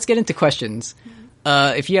for now, let's get into questions.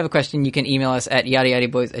 If you have a question, you can email us at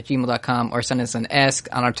yadayadaboys@gmail.com or send us an ask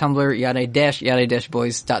on our Tumblr,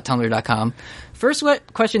 yada-boys.tumblr.com. First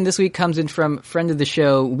question this week comes in from friend of the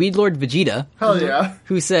show, Weedlord Vegeta. Hell yeah.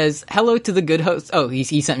 Who says, hello to the good host. Oh,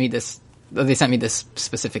 he sent me this. They sent me this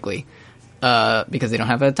specifically because they don't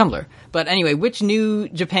have a Tumblr. But anyway, which New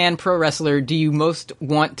Japan pro wrestler do you most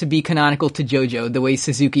want to be canonical to JoJo the way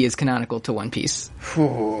Suzuki is canonical to One Piece?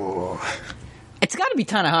 It's got to be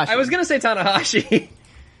Tanahashi. I was going to say Tanahashi.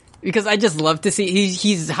 Because I just love to see...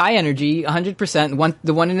 He's high energy, 100%,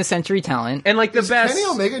 the one in a century talent. And like the best... Kenny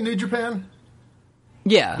Omega New Japan?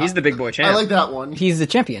 Yeah. He's the big boy champ. I like that one. He's the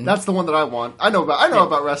champion. That's the one that I want. I know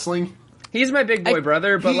about wrestling. He's my big boy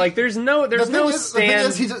brother, but like there's no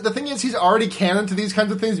stand... The thing is, he's already canon to these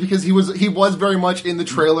kinds of things because he was very much in the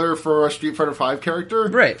trailer for a Street Fighter V character.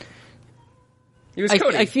 Right. He was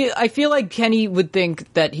Cody. I feel like Kenny would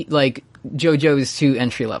think that JoJo is too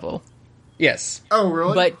entry level. Yes. Oh,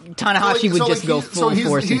 really? But Tanahashi would just go full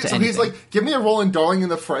force into anything. He's like, give me a role in Darling in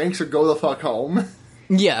the Franxx or go the fuck home.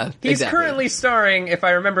 Yeah, He's exactly. currently starring, if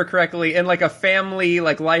I remember correctly, in like a family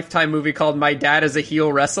Lifetime movie called My Dad is a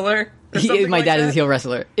Heel Wrestler. My Dad is a heel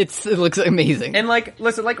wrestler. It looks amazing. And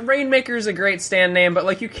listen, Rainmaker is a great stand name,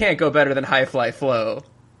 but you can't go better than High Fly Flow.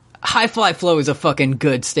 High Fly Flow is a fucking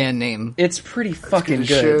good stand name. It's pretty fucking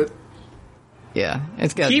good. Shit. Yeah,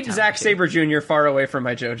 it's got Keep Zack Sabre Jr. far away from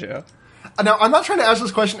my JoJo. Now, I'm not trying to ask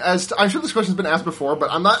this question I'm sure this question's been asked before,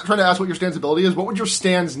 but I'm not trying to ask what your stand's ability is. What would your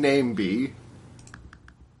stand's name be?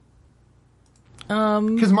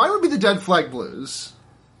 Because mine would be the Dead Flag Blues.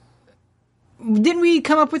 Didn't we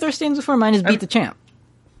come up with our stands before? Mine is Beat the Champ.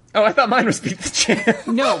 Oh, I thought mine was Beat the Champ.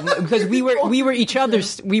 No, because we were each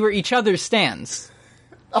other's stands.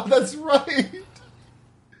 Oh, that's right.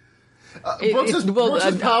 Brooks'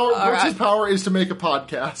 power is to make a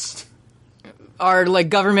podcast. Our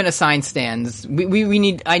government assigned stands.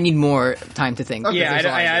 I need more time to think. Okay. Yeah,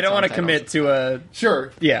 I don't want to commit to a...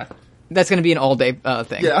 Sure. Yeah. That's going to be an all day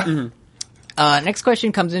thing. Yeah. Mm-hmm. Next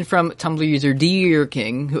question comes in from Tumblr user D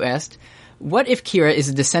King, who asked, "What if Kira is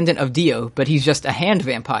a descendant of Dio, but he's just a hand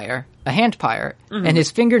pyre, and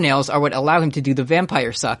his fingernails are what allow him to do the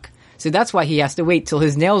vampire suck? So that's why he has to wait till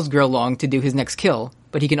his nails grow long to do his next kill.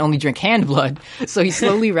 But he can only drink hand blood, so he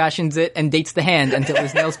slowly rations it and dates the hand until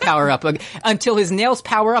his nails power up. Again,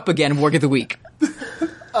 Warg of the Week.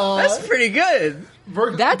 That's pretty good.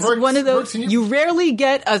 That's one of those. You rarely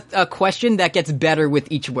get a question that gets better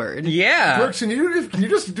with each word. Yeah. Brooks, can you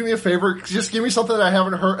just do me a favor? Just give me something that I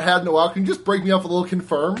haven't had in a while. Can you just break me up a little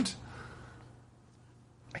confirmed?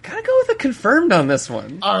 I gotta go with a confirmed on this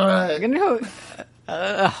one. All right. I'm gonna go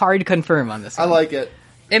a hard confirm on this one. I like it.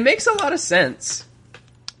 It makes a lot of sense.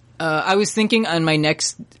 I was thinking on my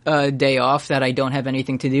next day off that I don't have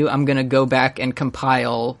anything to do, I'm going to go back and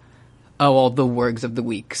compile all the words of the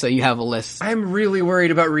week, so you have a list. I'm really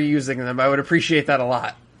worried about reusing them. I would appreciate that a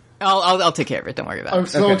lot. I'll take care of it. Don't worry about it. I'm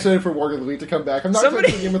so excited for Warg of the Week to come back. I'm not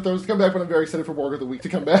excited for Game of Thrones to come back, but I'm very excited for Warg of the Week to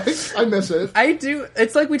come back. I miss it. I do.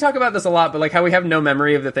 It's like we talk about this a lot, but how we have no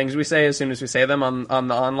memory of the things we say as soon as we say them on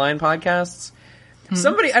the online podcasts. Mm-hmm.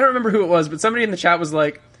 Somebody, I don't remember who it was, but somebody in the chat was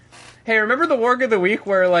like, "Hey, remember the Warg of the Week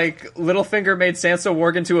where, Littlefinger made Sansa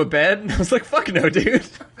warg into a bed?" And I was like, fuck no, dude.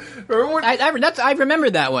 I remember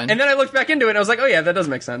that one. And then I looked back into it, and I was like, oh yeah, that does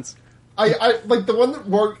make sense. I like the one that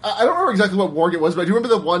Warg... I don't remember exactly what Warg it was, but I do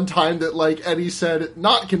remember the one time that, Eddie said,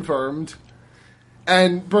 not confirmed,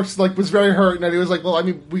 and Brooks, was very hurt, and Eddie was like, well, I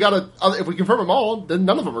mean, we gotta... If we confirm them all, then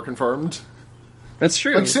none of them are confirmed. That's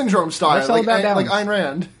true. Syndrome style, That's all about like Ayn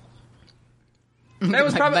Rand. That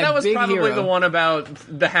was probably the one about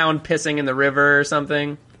the hound pissing in the river or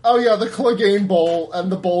something. Oh yeah, the Clegane Bowl,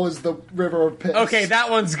 and the bowl is the river of piss. Okay, that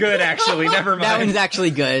one's good, actually. Never mind. That one's actually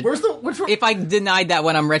good. Which one? If I denied that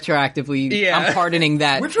one, I'm retroactively... I'm pardoning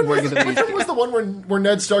that Which one Warg of the Week. Which one was the one where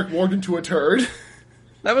Ned Stark warged into a turd?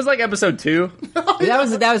 That was episode 2. That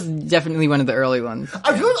was definitely one of the early ones.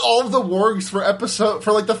 I feel like all of the wargs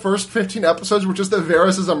for the first 15 episodes were just that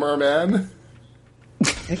Varys is a merman.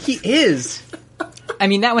 He is. I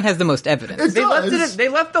mean, that one has the most evidence. They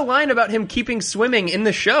left the line about him keeping swimming in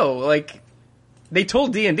the show. They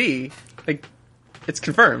told D&D. It's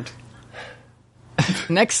confirmed.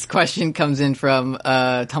 Next question comes in from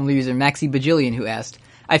Tumblr user Maxi Bajillion, who asked,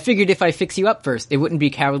 "I figured if I fix you up first, it wouldn't be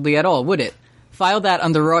cowardly at all, would it? File that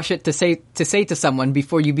on the raw shit to say to someone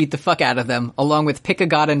before you beat the fuck out of them, along with Pick a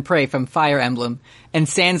God and Pray from Fire Emblem, and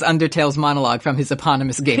Sans Undertale's monologue from his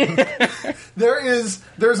eponymous game." There's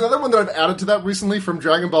another one that I've added to that recently from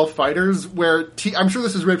Dragon Ball FighterZ, where I'm sure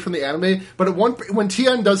this is ripped from the anime, but when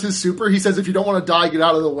Tien does his super, he says, "If you don't want to die, get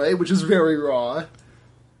out of the way," which is very raw.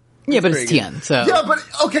 Yeah, but it's pretty good. Tien, so... Yeah, but,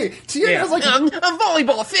 okay, Tien Yeah. has, like... a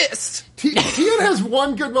volleyball fist! Tien has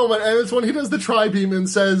one good moment, and it's when he does the tri-beam and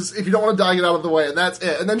says, if you don't want to die, get out of the way, and that's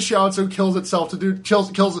it. And then Shiatsu kills itself to do...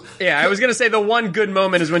 kills Yeah, I was gonna say the one good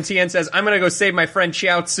moment is when Tien says, I'm gonna go save my friend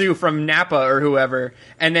Chiao Tzu from Nappa or whoever,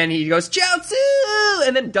 and then he goes, Chiao Tzu!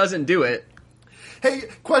 And then doesn't do it. Hey,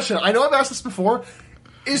 question, I know I've asked this before.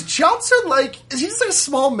 Is Chiaotzu, like... Is he just like a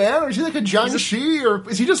small man, or is he like a Jiangxi, or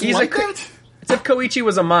is he just He's like a- that? It's if Koichi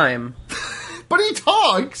was a mime. But he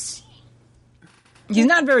talks! He's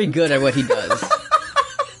not very good at what he does.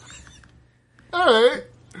 Alright.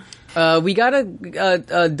 We got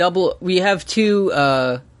a double... We have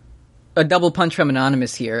a double punch from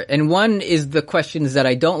Anonymous here, and one is the questions that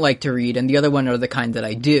I don't like to read, and the other one are the kind that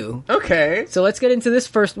I do. Okay. So let's get into this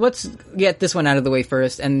first. Let's get this one out of the way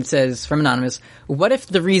first, and it says, from Anonymous, what if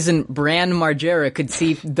the reason Bran Margera could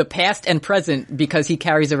see the past and present because he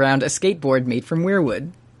carries around a skateboard made from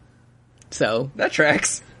weirwood? So, That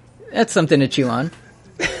tracks. that's something to chew on.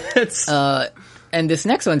 It's And this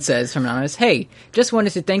next one says, from Anonymous, hey, just wanted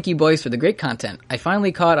to thank you boys for the great content. I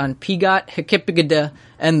finally caught on Pigot, Hikipigada,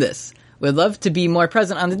 and this. Would love to be more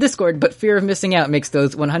present on the Discord, but fear of missing out makes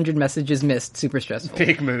those 100 messages missed super stressful.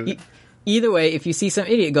 big move. Either way, if you see some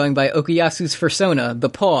idiot going by Okuyasu's persona, the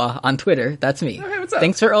paw, on Twitter, that's me. Hey, what's up?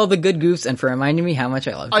 Thanks for all the good goofs and for reminding me how much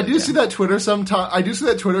I love I do JoJo. see that Twitter sometimes. I do see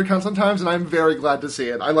that Twitter account sometimes, and I'm very glad to see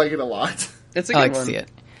it. I like it a lot. It's a good I like one. to see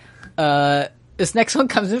it. This next one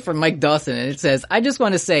comes in from Mike Dawson, and it says, I just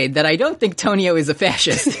want to say that I don't think Tonio is a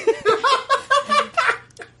fascist.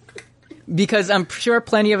 Because I'm sure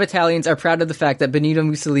plenty of Italians are proud of the fact that Benito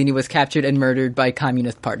Mussolini was captured and murdered by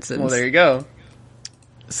communist partisans. Well, there you go.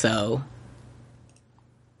 So,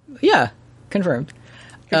 yeah, confirmed.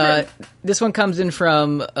 This one comes in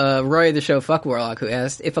from Roy the Show Fuck Warlock, who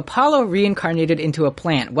asked, if Apollo reincarnated into a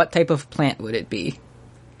plant, what type of plant would it be?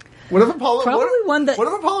 What if Apollo? Probably one that- What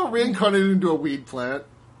if Apollo reincarnated into a weed plant?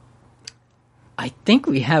 I think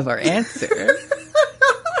we have our answer.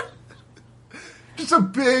 Just a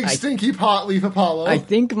big stinky pot leaf Apollo. I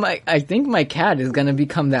think my cat is gonna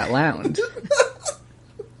become that lounge.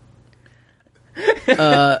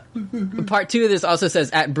 Part 2 of this also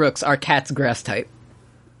says, at Brooks, are cats grass type?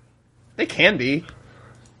 They can be.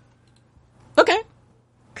 Okay.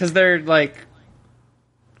 Because they're like...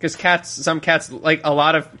 Because some cats, like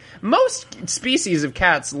most species of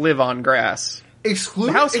cats live on grass.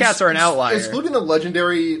 Excluding House cats are an outlier. Excluding the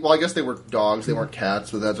legendary. Well, I guess they were dogs. They weren't cats.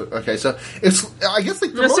 But that's okay. So I guess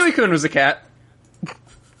like the No, most, Suicune was a cat.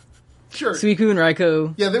 sure. Suicune,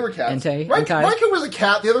 Raikou. Yeah, they were cats. Entei, Raikou Enkai. was a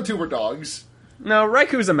cat. The other two were dogs. No,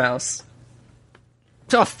 Raiku's a mouse.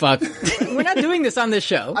 Oh, fuck. We're not doing this on this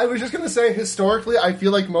show. I was just gonna say, historically, I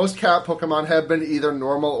feel like most cat Pokemon have been either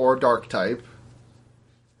normal or dark type.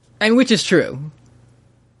 And which is true.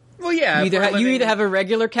 Well, yeah. You either have a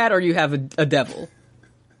regular cat or you have a devil.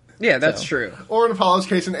 Yeah, that's So. true. Or in Apollo's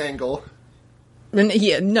case, an angle. And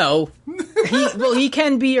no. He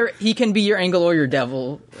can be your angle or your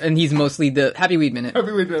devil, and he's mostly the Happy Weed Minute.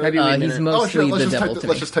 Happy Weed Minute. Happy Weed Minute. He's mostly the devil to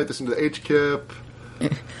Let's me. just type this into the HKIP.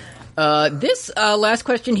 This last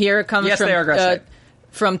question here comes Yes, from they are aggressive.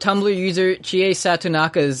 from Tumblr user Chie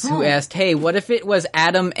Satunakas, who asked, "Hey, what if it was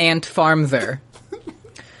Adam Ant Farm there?"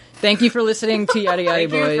 Thank you for listening to Yada Yada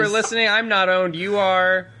Thank Boys. you for listening. I'm not owned. You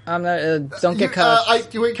are. I'm not. Don't get caught.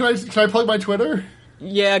 Wait, can I plug my Twitter?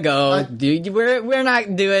 Yeah, go. We're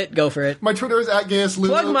not. Do it. Go for it. My Twitter is @GaiusLulu.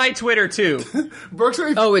 Plug my Twitter, too. Brooks,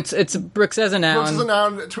 Oh, it's Brooks as a noun. Brooks is a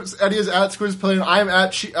noun. Eddie is @SquizPillion. I'm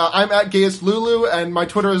at GaiusLulu, and my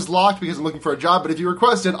Twitter is locked because I'm looking for a job. But if you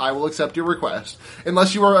request it, I will accept your request,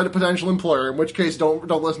 unless you are a potential employer. In which case, don't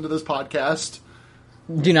listen to this podcast.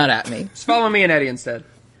 Do not at me. Just follow me and Eddie instead.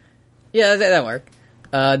 Yeah, that work.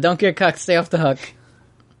 Don't get cucked. Stay off the hook.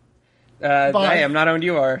 Bye. Hey, I'm not owned.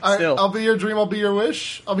 You are. Still. I'll be your dream. I'll be your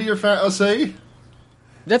wish. I'll be your fantasy.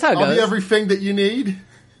 That's how it I'll goes. be everything that you need.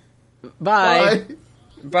 Bye. Bye.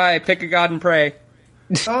 Bye. Pick a god and pray.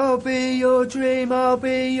 I'll be your dream, I'll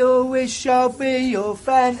be your wish, I'll be your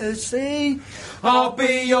fantasy. I'll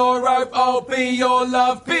be your hope, I'll be your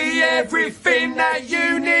love, be everything that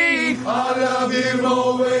you need. I love you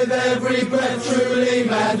more with every breath, truly,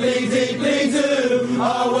 madly, deeply do.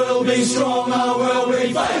 I will be strong, I will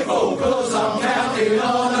be faithful, cause I'm counting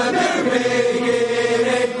on a new beginning.